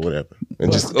gear or whatever,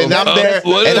 and I'm there.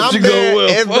 They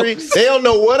don't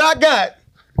know what I got.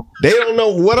 They don't know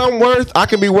what I'm worth. I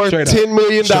can be worth $10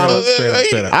 million.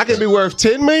 I can be worth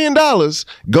 $10 million.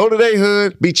 Go to their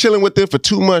hood, be chilling with them for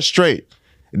 2 months straight.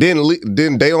 Then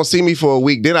they don't see me for a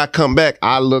week. Then I come back.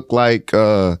 I look like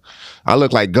Gunner,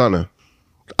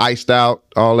 iced out,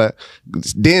 all that.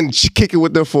 Then kick it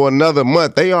with them for another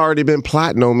month. They already been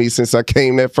plotting on me since I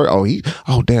came there first. He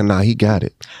got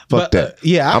it. Fuck that.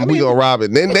 We gonna rob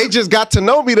it. Then they just got to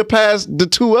know me the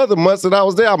 2 other months that I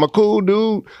was there. I'm a cool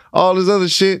dude. All this other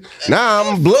shit. Now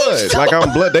I'm blood.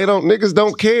 I'm blood. Niggas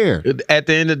don't care. At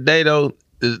the end of the day, though.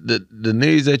 The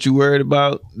niggas that you worried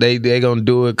about, they gonna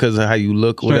do it because of how you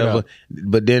look, whatever.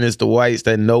 But then it's the whites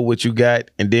that know what you got,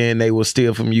 and then they will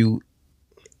steal from you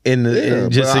in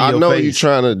your face. I know you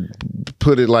trying to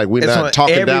put it like we're not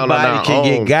talking down on our own. Everybody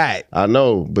can get got. I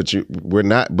know, but we're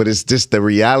not. But it's just the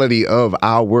reality of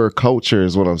our culture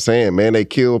is what I'm saying, man. They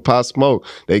killed Pop Smoke.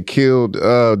 They killed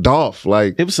Dolph.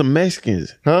 It was some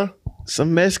Mexicans, huh?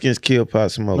 Some Mexicans killed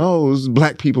Pop Smoke. No, it was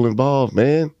black people involved,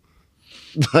 man.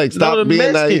 Stop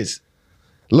being Mexicans.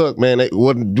 Look, man, they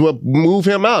would move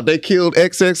him out. They killed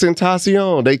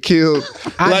XXXTentacion. They killed.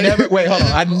 I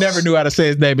never knew how to say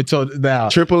his name until now.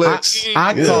 Triple X.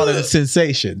 I called him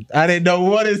Sensation. I didn't know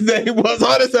what his name was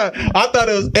all the time. I thought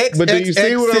it was XXX. But do you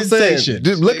see what I'm saying?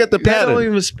 Just look at the pattern. That don't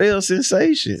even spell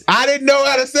sensation. I didn't know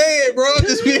how to say it, bro.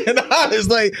 Just being honest.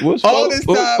 What's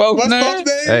folks' name?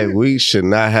 Hey, we should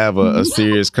not have a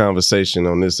serious conversation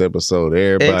on this episode.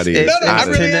 Everybody. I'm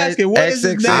really asking, what is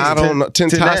his name? I don't know.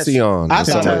 Tentacion. I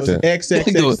thought it was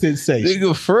XXX Sensation.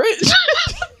 Nigga French.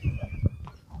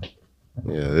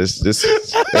 Yeah, this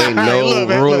ain't no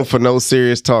room for no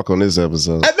serious talk on this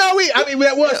episode. That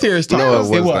was serious talk.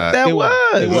 No, it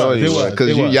was.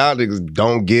 Because y'all niggas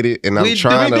don't get it, and I'm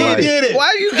trying to get it.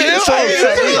 Why you get it?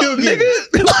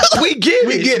 We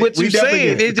get it. What you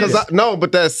saying?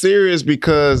 But that's serious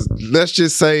because let's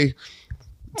just say.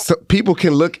 So people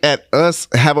can look at us,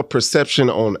 have a perception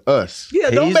on us.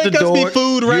 Yeah, don't make us be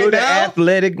food right now. You're the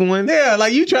athletic one. Yeah,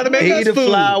 you trying to make us food. He the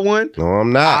fly one. No,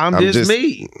 I'm not. I'm just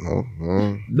me.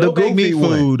 Don't make me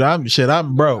food. I'm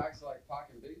broke.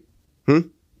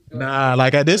 Nah,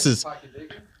 this is.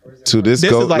 This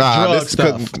is like drug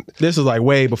stuff. This is like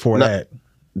way before that.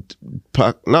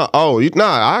 Our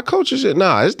culture shit.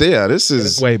 This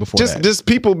is way before just that. This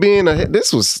people being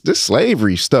this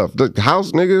slavery stuff. The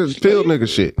house nigga, field nigga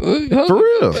shit. For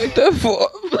real.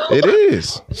 It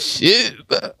is. Shit.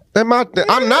 I'm not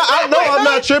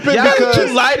tripping because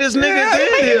you lightest niggas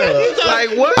in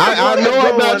here. What? I know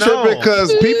I'm not tripping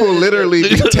because people literally be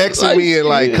texting me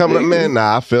and coming up, man.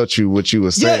 Nah, I felt what you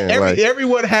were saying. Yeah,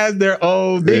 everyone has their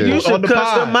own. You should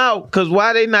cuss them out because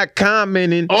why they not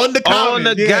commenting on the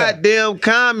goddamn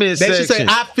comment section? They should say,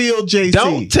 "I feel JC."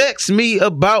 Don't text me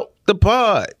about the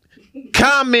pod.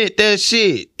 Comment that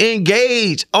shit.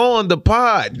 Engage on the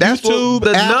pod. That's YouTube,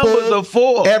 what the Apple, numbers are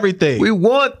for. Everything. We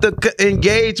want the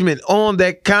engagement on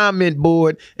that comment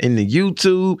board in the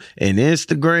YouTube and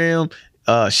Instagram.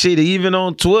 Shit, even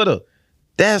on Twitter.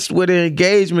 That's where the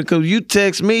engagement. Because you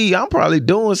text me, I'm probably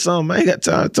doing something. I ain't got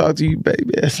time to talk to you,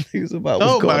 baby ass niggas about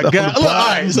what's going on. Oh my God. Look, all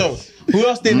right, so who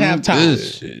else didn't have time?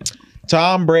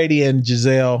 Tom Brady and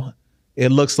Giselle. It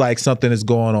looks like something is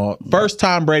going on. First,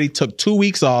 Tom Brady took 2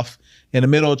 weeks off in the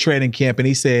middle of training camp, and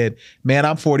he said, man,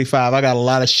 I'm 45. I got a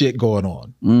lot of shit going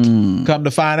on. Come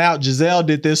to find out, Giselle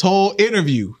did this whole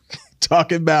interview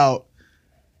talking about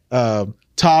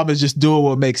Tom is just doing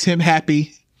what makes him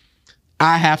happy.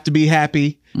 I have to be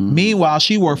happy. Meanwhile,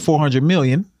 she worked $400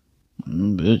 million.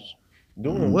 Bitch.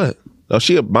 Doing what? Oh,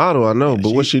 she a model, I know,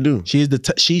 but what's she do?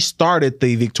 She started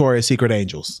the Victoria's Secret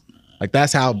Angels.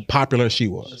 That's how popular she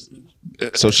was.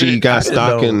 So she got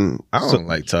stock in. I don't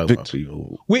like talking about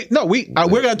people. We're going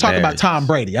to talk about Tom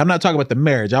Brady. I'm not talking about the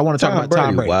marriage. I want to talk about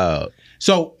Tom Brady. Wow.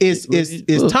 So is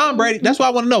Tom Brady? That's what I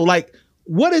want to know.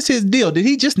 What is his deal? Did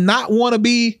he just not want to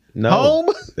be home?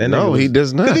 No, he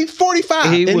does not. Because he's 45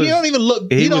 and he don't even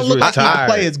look. He don't look like he can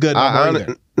play as good.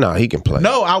 No, he can play.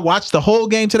 No, I watched the whole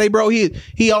game today, bro.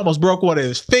 He almost broke one of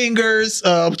his fingers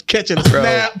catching a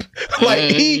snap.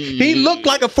 He looked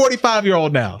like a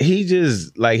 45-year-old now. He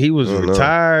just he was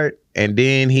retired, and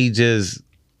then he just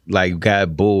like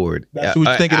got bored. That's what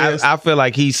you think it is? I feel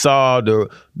like he saw the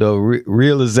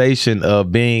realization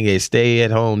of being a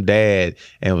stay-at-home dad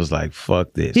and was like,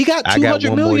 fuck this. He got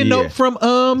 $200 million note from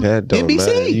NBC.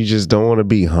 Matter. You just don't want to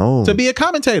be home. To be a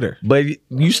commentator. But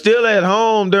you still at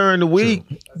home during the week.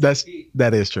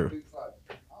 That is true.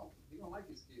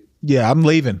 Yeah, I'm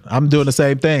leaving. I'm doing the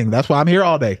same thing. That's why I'm here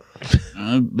all day.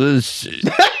 Bullshit.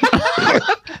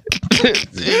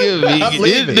 I'm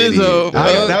leaving.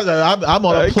 I'm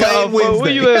on a plane Wednesday.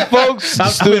 Where you at, folks?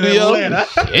 Studio.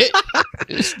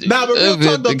 Nah, but real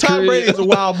talk though, Tom Brady is a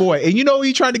wild boy. And you know who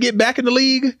he trying to get back in the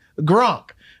league?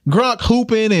 Gronk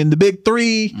hooping and the big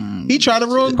three. He trying to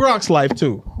ruin Gronk's life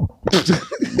too.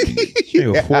 He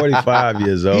was 45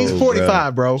 years old. He's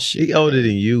 45, bro. He older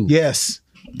than you. Yes.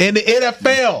 In the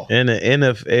NFL. In the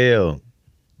NFL.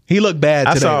 He looked bad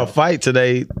today. I saw a fight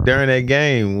today during that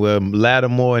game with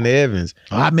Lattimore and Evans.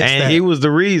 I missed that. And he was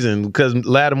the reason because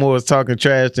Lattimore was talking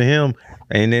trash to him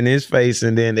and in his face,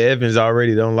 and then Evans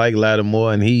already don't like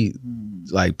Lattimore, and he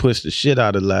like pushed the shit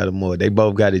out of Lattimore. They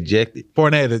both got ejected.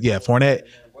 Fournette.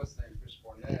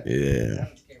 Yeah.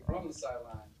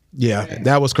 Yeah,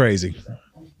 that was crazy.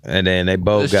 And then they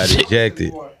both got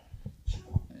ejected.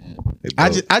 I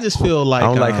just feel like I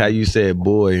don't like how you said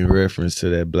boy in reference to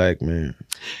that black man.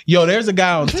 Yo, there's a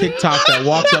guy on TikTok that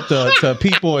walks up to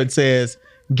people and says,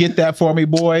 "Get that for me,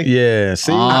 boy." Yeah,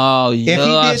 see?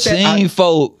 I've seen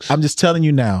folks. I'm just telling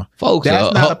you now. Folks,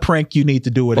 that's not a prank you need to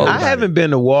do with it. I haven't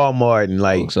been to Walmart in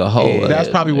like that's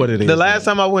probably what it is. The last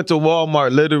time I went to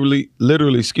Walmart,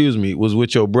 literally, excuse me, was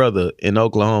with your brother in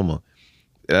Oklahoma.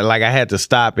 Like I had to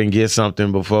stop and get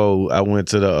something before I went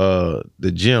to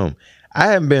the gym. I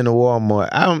haven't been to Walmart.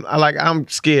 I'm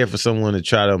scared for someone to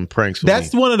try them pranks.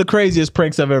 That's one of the craziest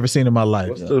pranks I've ever seen in my life.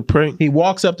 What's the prank? He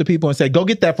walks up to people and say, "Go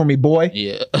get that for me, boy."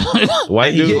 Yeah.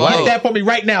 White dude. Get that for me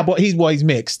right now, boy. He's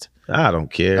mixed. I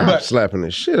don't care. I'm slapping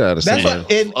the shit out of someone.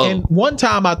 And one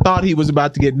time I thought he was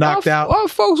about to get knocked out. Why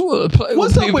folks want to play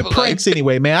What's with up with pranks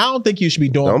anyway, man? I don't think you should be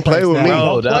doing Don't pranks play with now. me.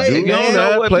 No, Don't play, you don't man.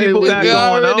 know what people got You're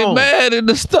going already on. mad in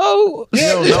the store.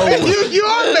 Yeah, you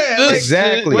are mad.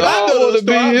 Exactly. When I go to the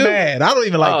store, I'm here. mad. I don't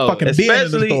even like fucking being in the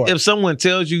Especially store. if someone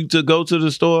tells you to go to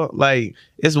the store, like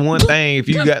it's one thing if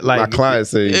you got like My client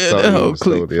said he Yeah, saw that you whole in the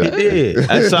store the he other day. did.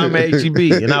 I saw him at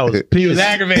HEB and I was He was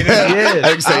aggravated. yes.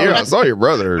 I say, I saw your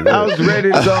brother. I was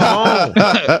ready to go home.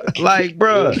 Like,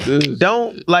 bro,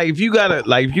 don't like if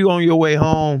you on your way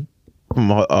home from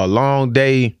a long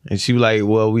day and she was like,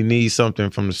 well, we need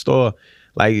something from the store.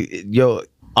 Like your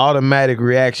automatic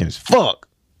reactions, fuck.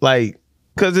 Like,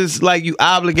 cause it's like you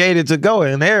obligated to go,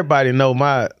 and everybody know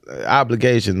my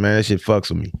obligations, man. That shit fucks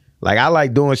with me. Like I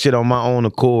like doing shit on my own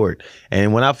accord,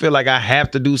 and when I feel like I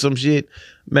have to do some shit,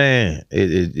 man,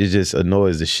 it just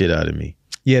annoys the shit out of me.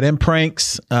 Yeah, them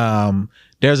pranks.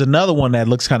 There's another one that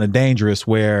looks kind of dangerous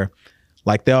where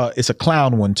like it's a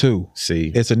clown one too.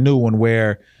 See, It's a new one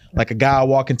where like a guy will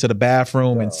walk into the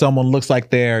bathroom and someone looks like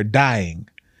they're dying.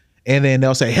 And then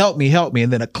they'll say, help me.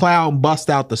 And then a clown busts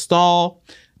out the stall.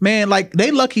 Man, like they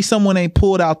lucky someone ain't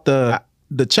pulled out the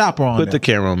chopper on put them. the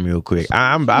camera on me real quick.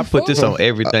 I put this on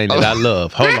everything that I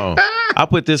love. Hold on. I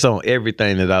put this on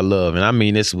everything that I love. And I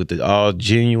mean this with all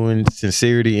genuine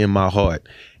sincerity in my heart.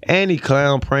 Any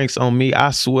clown pranks on me, I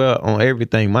swear on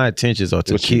everything, my intentions are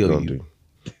to kill you. Do?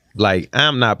 Like,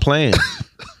 I'm not playing.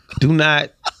 Do not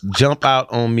jump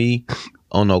out on me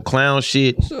on no clown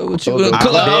shit. So what you I'm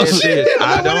clown dead serious.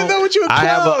 I wanna know what you a clown,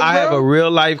 I have bro. a real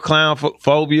life clown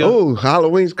phobia. Oh,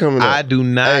 Halloween's coming up. I do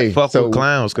not fuck with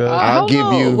clowns, cuz. I'll give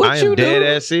you. I am dead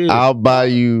ass serious. I'll buy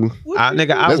you. I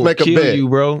Let's will make a kill bet. you,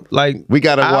 bro. Like We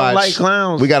gotta I watch. don't like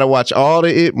clowns. We gotta watch all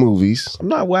the It movies. I'm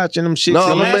not watching them shit. No,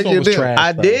 The I'm gonna last make one you was a deal. trash.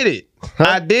 I did it.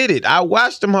 I did it. I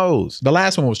watched them hoes. The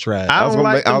last one was trash. I don't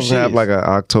like them I was gonna have shits. like an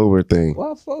October thing.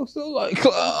 Why folks don't like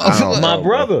clowns? My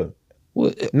brother.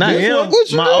 What, Not this him. one?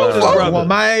 What you My doing, oldest folks? brother. Well,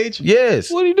 my age?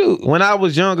 Yes. What do you do? When I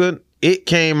was younger, it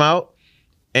came out,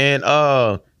 and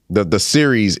The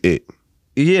series It.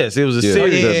 yes, it was a Yeah.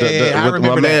 series. Yeah, I with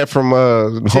remember my man that. from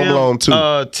Home Alone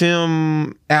 2.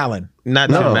 Tim, Allen. not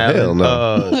No, Tim Allen. hell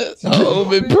no.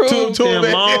 Home Improvement. Tim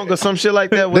Long or some shit like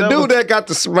that. The whatever. dude that got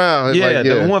the smile. yeah,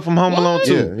 the one from Home Alone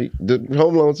 2. Yeah, the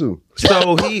Home Alone 2.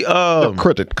 So he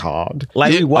Credit card.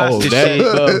 like we watched the shit.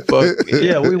 motherfucker.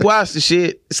 Yeah, we watched the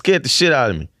shit. It scared the shit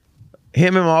out of me.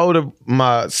 Him and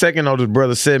my second oldest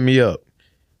brother set me up.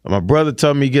 My brother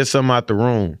told me to get something out the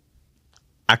room.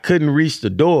 I couldn't reach the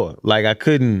door. Like I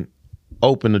couldn't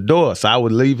open the door. So I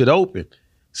would leave it open.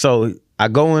 So I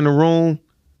go in the room.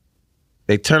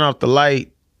 They turn off the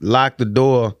light, lock the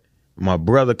door. My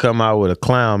brother come out with a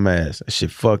clown mask. That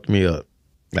shit fucked me up.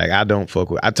 Like I don't fuck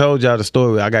with. I told y'all the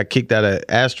story. I got kicked out of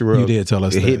Astro. You did tell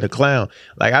us that. Hitting the clown.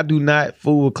 Like I do not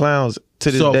fool with clowns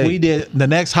to this day. So if we did the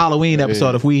next Halloween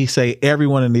episode, if we say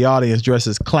everyone in the audience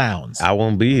dresses clowns, I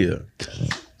won't be here.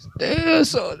 Damn,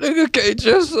 so nigga can't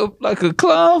dress up like a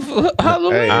clown for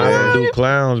Halloween. Hey, I don't do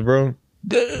clowns, bro.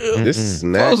 Damn. This is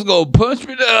Folks gonna punch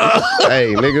me down.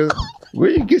 Hey, nigga, where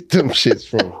you get them shits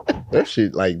from? That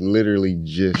shit like literally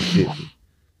just hit me.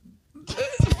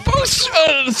 Folks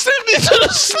trying to send me to the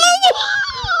slow.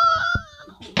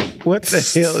 What the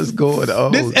hell is going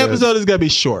on? this episode is gonna be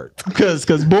short because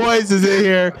boys is in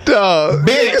here. Dog.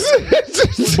 Bent.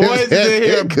 Boys is in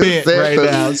here bent right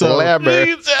now. So yeah,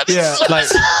 like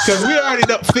because we already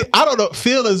know. I don't know.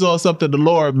 Phil is on something the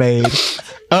Lord made.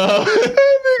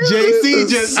 JC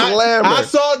just I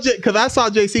saw because I saw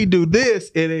JC do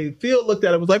this and then Phil looked at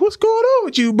it and was like, "What's going on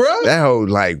with you, bro?" That whole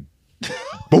like,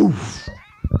 boof.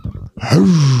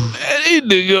 Man, he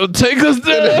nigga gonna take us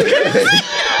down.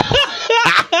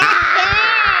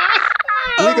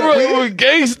 We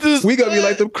gangsters. We gonna be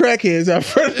like them crackheads out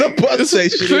front of the bus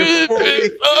station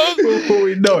before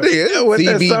we know it. Yeah, what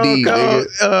that CBD,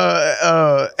 song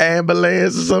called?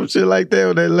 Ambulance or some shit like that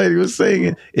when that lady was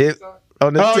singing it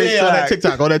on the TikTok.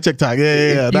 Yeah, on that TikTok.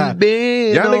 Yeah. Y'all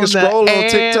niggas scroll on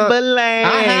TikTok.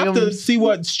 I have to see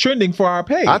what's trending for our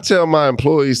page. I tell my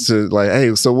employees to like,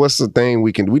 hey, so what's the thing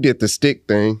we can? We did the stick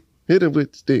thing. Hit it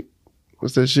with the stick.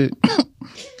 What's that shit?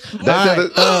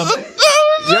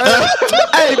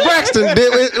 Hey, Braxton,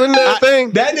 wasn't that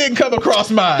thing? That didn't come across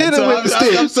mine. Hit him with the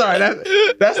stick. I'm sorry.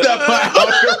 That's not my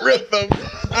algorithm.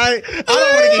 I don't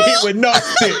want to get hit with no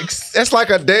sticks. That's like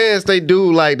a dance they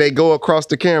do, like they go across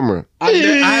the camera. I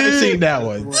haven't seen that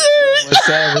one. What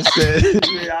Savage said.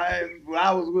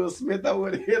 I was Will Smith. I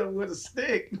would have hit him with a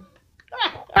stick.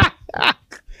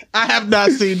 I have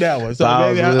not seen that one. So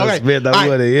maybe Smith, the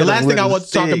last thing I want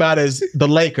to talk about is the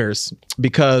Lakers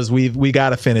because we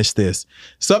got to finish this.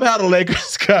 Somehow the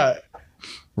Lakers got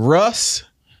Russ,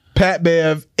 Pat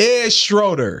Bev, and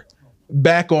Schroeder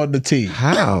back on the team.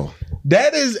 How?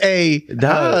 That is a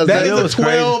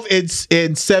 12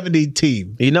 and 70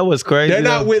 team. You know what's crazy? They're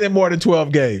not winning more than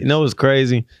 12 games. You know what's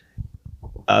crazy?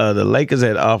 The Lakers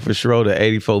had offered Schroeder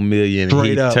 $84 million.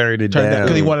 Straight he up. turned it down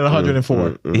Because he wanted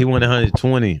 104. He wanted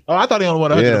 120. Oh, I thought he only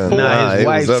wanted 104. Nah, his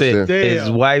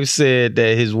up wife said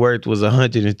that his worth was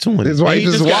 120. His wife He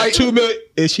is just got white. $2 million.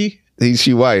 Is she?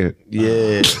 She white.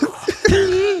 Yeah.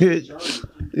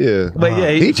 Yeah. But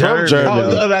yeah, He from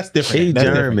Germany. Oh, that's different. He That's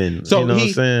German. different. So you know what I'm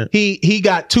saying? he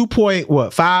got 2.5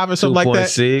 or something like that.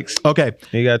 2.6. Okay.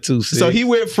 He got 2.6. So he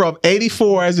went from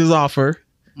 84 as his offer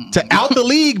to out the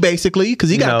league basically because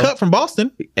he got cut from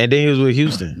Boston. And then he was with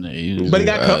Houston. But he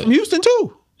got cut from Houston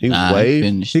too. He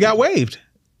waived. He got waived.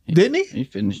 Didn't he? He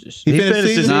finished this. He finished the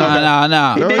season?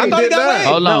 Nah. I thought he got waived.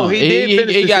 Hold on. he did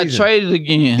finish He the got season. traded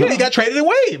again. Yeah, he got traded and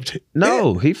waived.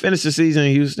 No, he finished the season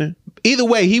in Houston. Either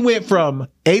way, he went from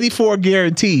 84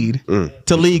 guaranteed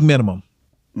to league minimum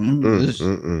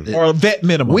or vet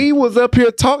minimum. We was up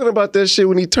here talking about that shit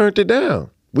when he turned it down.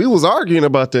 We was arguing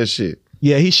about that shit.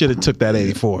 Yeah, he should have took that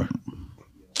 84.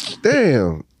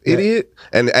 Damn, idiot.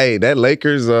 And hey, that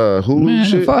Lakers Hulu Man,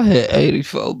 shit. if I had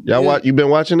 84. You been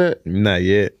watching that? Not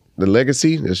yet. The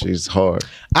Legacy? That shit's hard.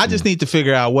 I just need to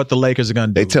figure out what the Lakers are going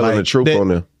to do. They telling the truth on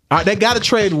them. They got to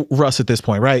trade Russ at this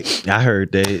point, right? I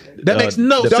heard That makes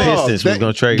no the sense. Pistons was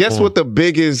going to trade Guess for what him.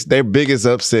 their biggest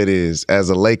upset is as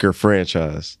a Laker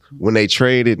franchise? When they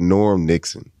traded Norm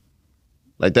Nixon.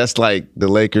 Like that's like the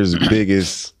Lakers'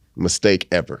 biggest mistake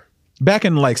ever. Back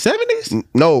in like 70s?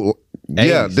 No, 80s.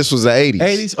 yeah, this was the 80s.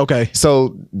 80s? Okay.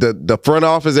 So the front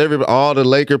office, all the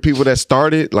Laker people that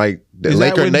started, like the Is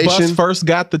Laker that when Nation. Bus first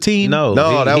got the team? No,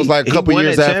 that was like a couple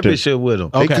years he won a after. championship with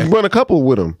him. They Okay. won a couple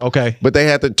with him. Okay. But they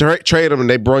had to trade him and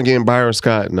they brung in Byron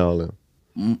Scott and all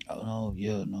them. Oh,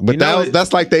 yeah. No. But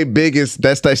that's like their biggest,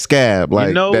 that's their scab.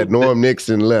 Like that Norm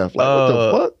Nixon left. Like what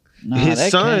the fuck? Nah, his that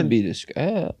son- can't be the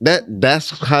scab. That's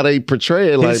how they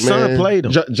portray it. Like, His son man, played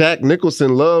him. Jack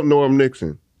Nicholson loved Norm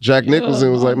Nixon. Jack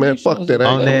Nicholson was like, man, fuck that. I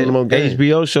On ain't that going no more game.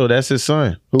 HBO show, that's his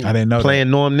son. I didn't know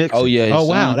Playing Norm Nixon. Oh, yeah. his Oh,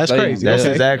 wow, son that's played crazy. him. That's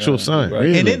Okay. his actual son.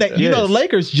 Really? And then the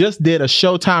Lakers just did a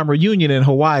Showtime reunion in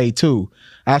Hawaii too.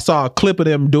 I saw a clip of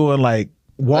them doing like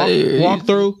walk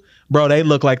through. Bro, they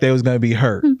looked like they was gonna be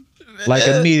hurt. Like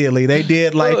immediately, they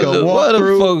did like a What the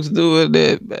walkthrough. folks doing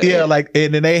that, man? Yeah, like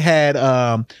and then they had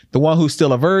the one who's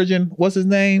still a virgin. What's his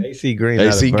name? AC Green.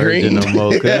 AC not a virgin Green. No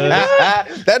more, cuz.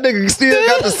 That nigga still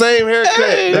got the same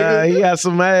haircut. Nah, he got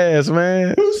some ass,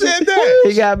 man. Who said that?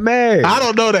 He got married. I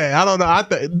don't know that. I don't know. I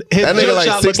his That nigga jump like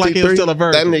shot looked like he 63. was still a That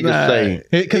virgin. nigga saying.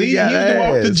 Because he used to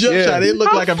walk the jump Yeah. shot. It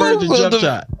looked like a virgin jump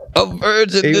shot. a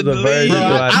virgin in the league.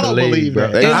 I don't believe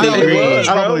that. I don't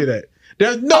believe that.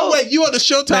 There's no way you on the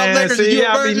Showtime Lakers. See,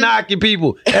 y'all be knocking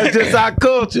people. That's just our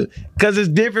culture, because it's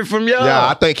different from y'all. Yeah,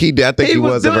 I think he did. I think he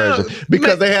was a virgin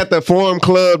because they had the Forum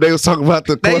Club. They was talking about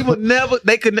the club. They would never.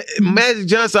 They could. Magic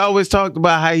Johnson always talked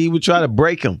about how he would try to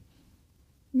break him.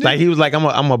 Like he was like, I'm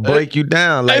gonna break you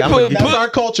down. Like that's our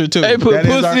culture too. They put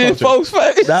pussy in folks'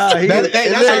 face. Nah, you know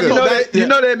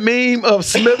that meme of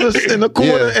Smithers in the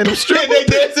corner and the strip. They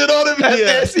dancing on him.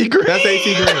 That's AC Green. That's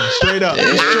AC Green. Straight up.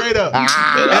 Straight up.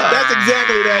 That's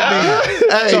exactly that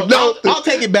meme. So I'll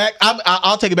take it back.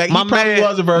 I'll take it back. He probably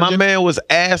was a virgin. My man was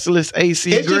assless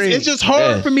AC Green. It's just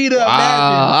hard for me to imagine.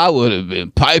 I would have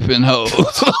been piping hoes.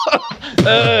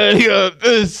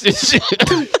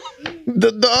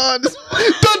 The Don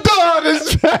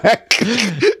is back.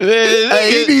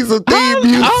 Hey, he needs some theme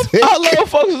music. How long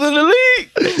folks in the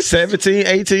league? 17,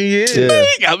 18 years. Yeah.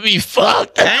 He got me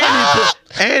fucked.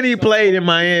 And he played in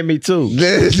Miami too.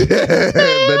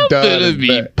 The Don is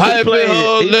back. Piping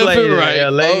hoes left and right.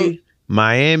 LA,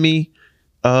 Miami.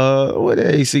 What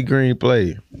did AC Green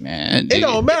play? Man, it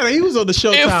don't matter. He was on the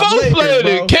Showtime. If folks played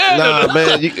in Canada, nah,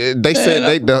 man. They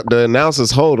said the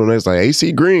announcers hold him. They was like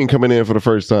AC Green coming in for the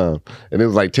first time, and it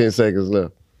was like 10 seconds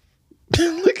left.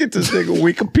 Look at this nigga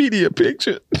Wikipedia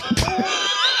picture.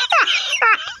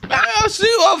 I see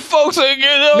why folks ain't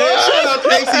getting on. Man, shout out to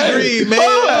AC Green,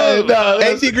 man.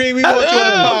 AC Green, we want you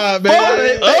on the pod, man.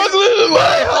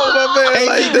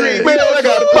 AC Green, man, I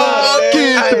got a pod.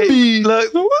 Kids to feed.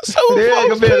 Look, they ain't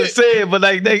gonna be able to say it, but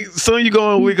like soon you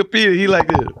go on Wikipedia, he like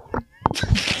this.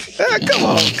 Come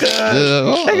on, cuz.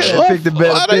 They gotta pick the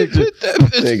better picture.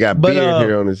 They got beard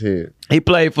here on his head. He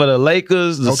played for the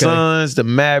Lakers, the Suns, the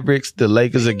Mavericks, the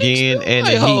Lakers again, and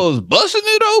the Heat. Busting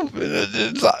it open.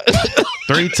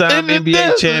 3-time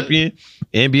NBA champion,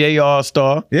 NBA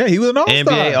All-Star. Yeah, he was an All-Star.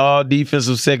 NBA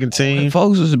All-Defensive Second Team.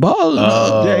 Folks was balling.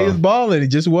 Yeah, he was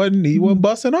balling. He wasn't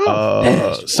busting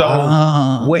off.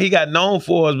 So what he got known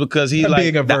for is because he's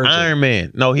like the Iron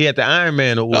Man. No, he had the Iron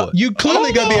Man award. You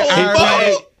clearly gonna be an Iron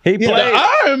Man. He played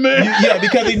Iron Man. Yeah,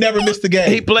 because he never missed a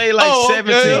game. He played like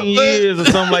 17 years or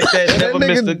something like that.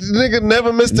 Nigga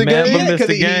never missed a game. Never missed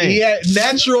a game. He had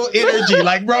natural energy.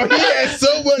 Like, bro, he had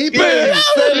so much. He played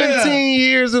 17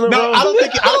 years in a row. No, I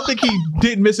don't think he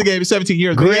didn't miss a game in 17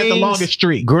 years. But he had the longest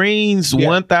streak. Green's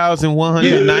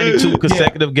 1,192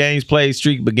 consecutive games played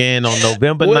streak began on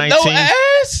November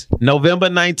 19th. November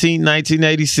 19,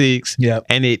 1986. Yep.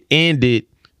 And it ended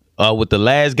with the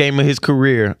last game of his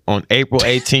career on April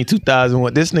 18,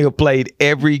 2001. This nigga played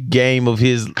every game of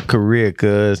his career,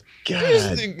 cuz. God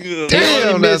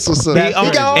damn, that's what's up. He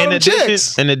got all them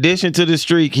checks. In addition to the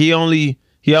streak, he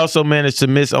also managed to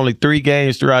miss only 3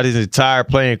 games throughout his entire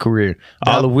playing career,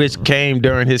 all of which came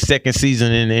during his second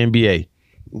season in the NBA.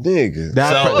 Nigga.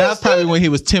 That's probably when he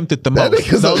was tempted the most.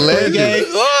 Those 3 games.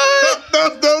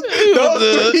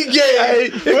 Those 3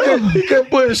 games. He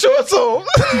couldn't put his shorts on.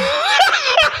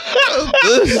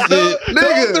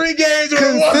 Nigga, 3 games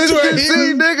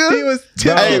consistency, nigga. He was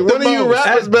tempted. Hey, one of you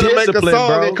rappers better make a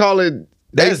song and call it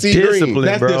That's AC discipline, Green.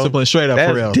 That's bro. discipline, straight up,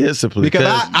 That's for real. discipline.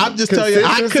 Because I'm just telling you,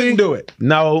 I couldn't do it.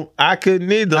 No, I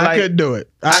couldn't either. I couldn't do it.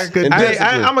 I couldn't do it.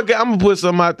 I'm gonna put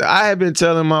something out there. I have been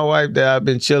telling my wife that I've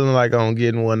been chilling like on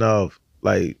getting one off,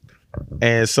 like,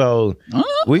 and so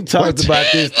we talked about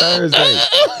this Thursday.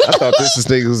 I thought this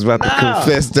nigga was about to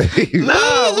confess to you.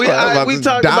 No, we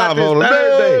talked about this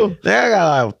Thursday. I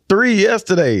got like 3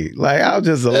 yesterday. Like I was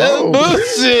just alone.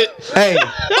 Bullshit. Hey,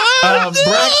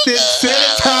 Braxton,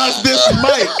 sanitize this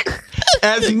mic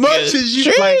as much as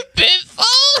you like.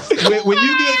 When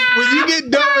you get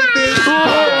done with this,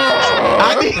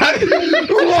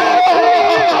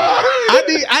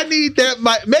 I need that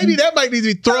mic. Maybe that mic needs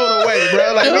to be thrown away,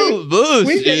 bro. Like you know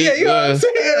what I'm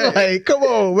saying? Like, come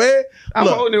on, man. I'm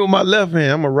holding it with my left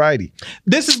hand. I'm a righty.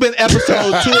 This has been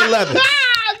episode 211.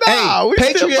 Hey,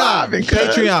 Patreon.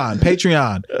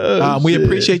 We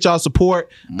appreciate y'all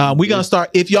support. We're gonna start,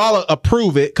 if y'all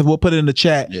approve it, because we'll put it in the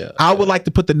chat. Yeah. I would like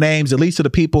to put the names, at least of the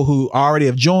people who already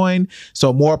have joined,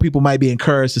 so more people might be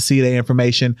encouraged to see their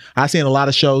information. I've seen a lot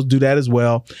of shows do that as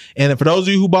well. And for those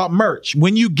of you who bought merch,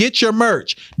 when you get your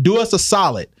merch, do us a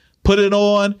solid. Put it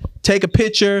on, take a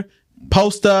picture,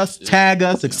 post us, tag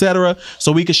us, etc.,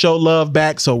 so we can show love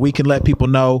back, so we can let people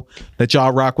know that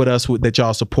y'all rock with us, that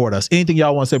y'all support us. Anything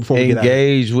y'all want to say before we get out?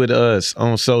 Engage with us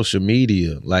on social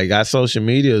media. Like, our social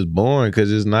media is boring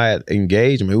because it's not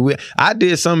engagement. I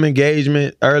did some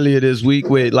engagement earlier this week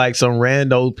with like some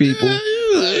rando people.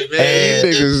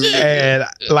 And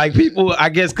like people, I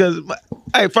guess, because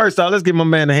Hey, first off, let's give my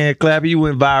man a hand clap. He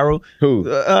went viral. Who?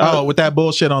 With that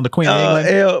bullshit on the Queen of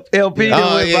England. LP went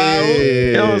viral. Yeah.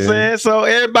 You know what I'm saying? So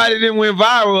everybody didn't went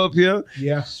viral up here.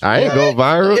 Yeah. I ain't go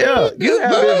viral. Yeah, you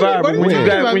have been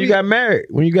viral when you got married.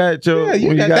 When you got your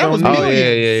that was Oh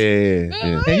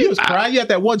yeah. And you was crying. You had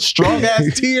that one strong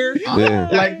ass tear. Yeah.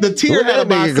 Like the tear That had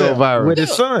nigga go viral. with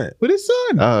his son. with his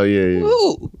son. Oh yeah.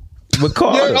 With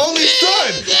Carter. Your only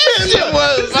son. It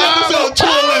was Episode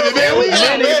 211, man.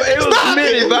 It was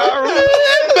many viral.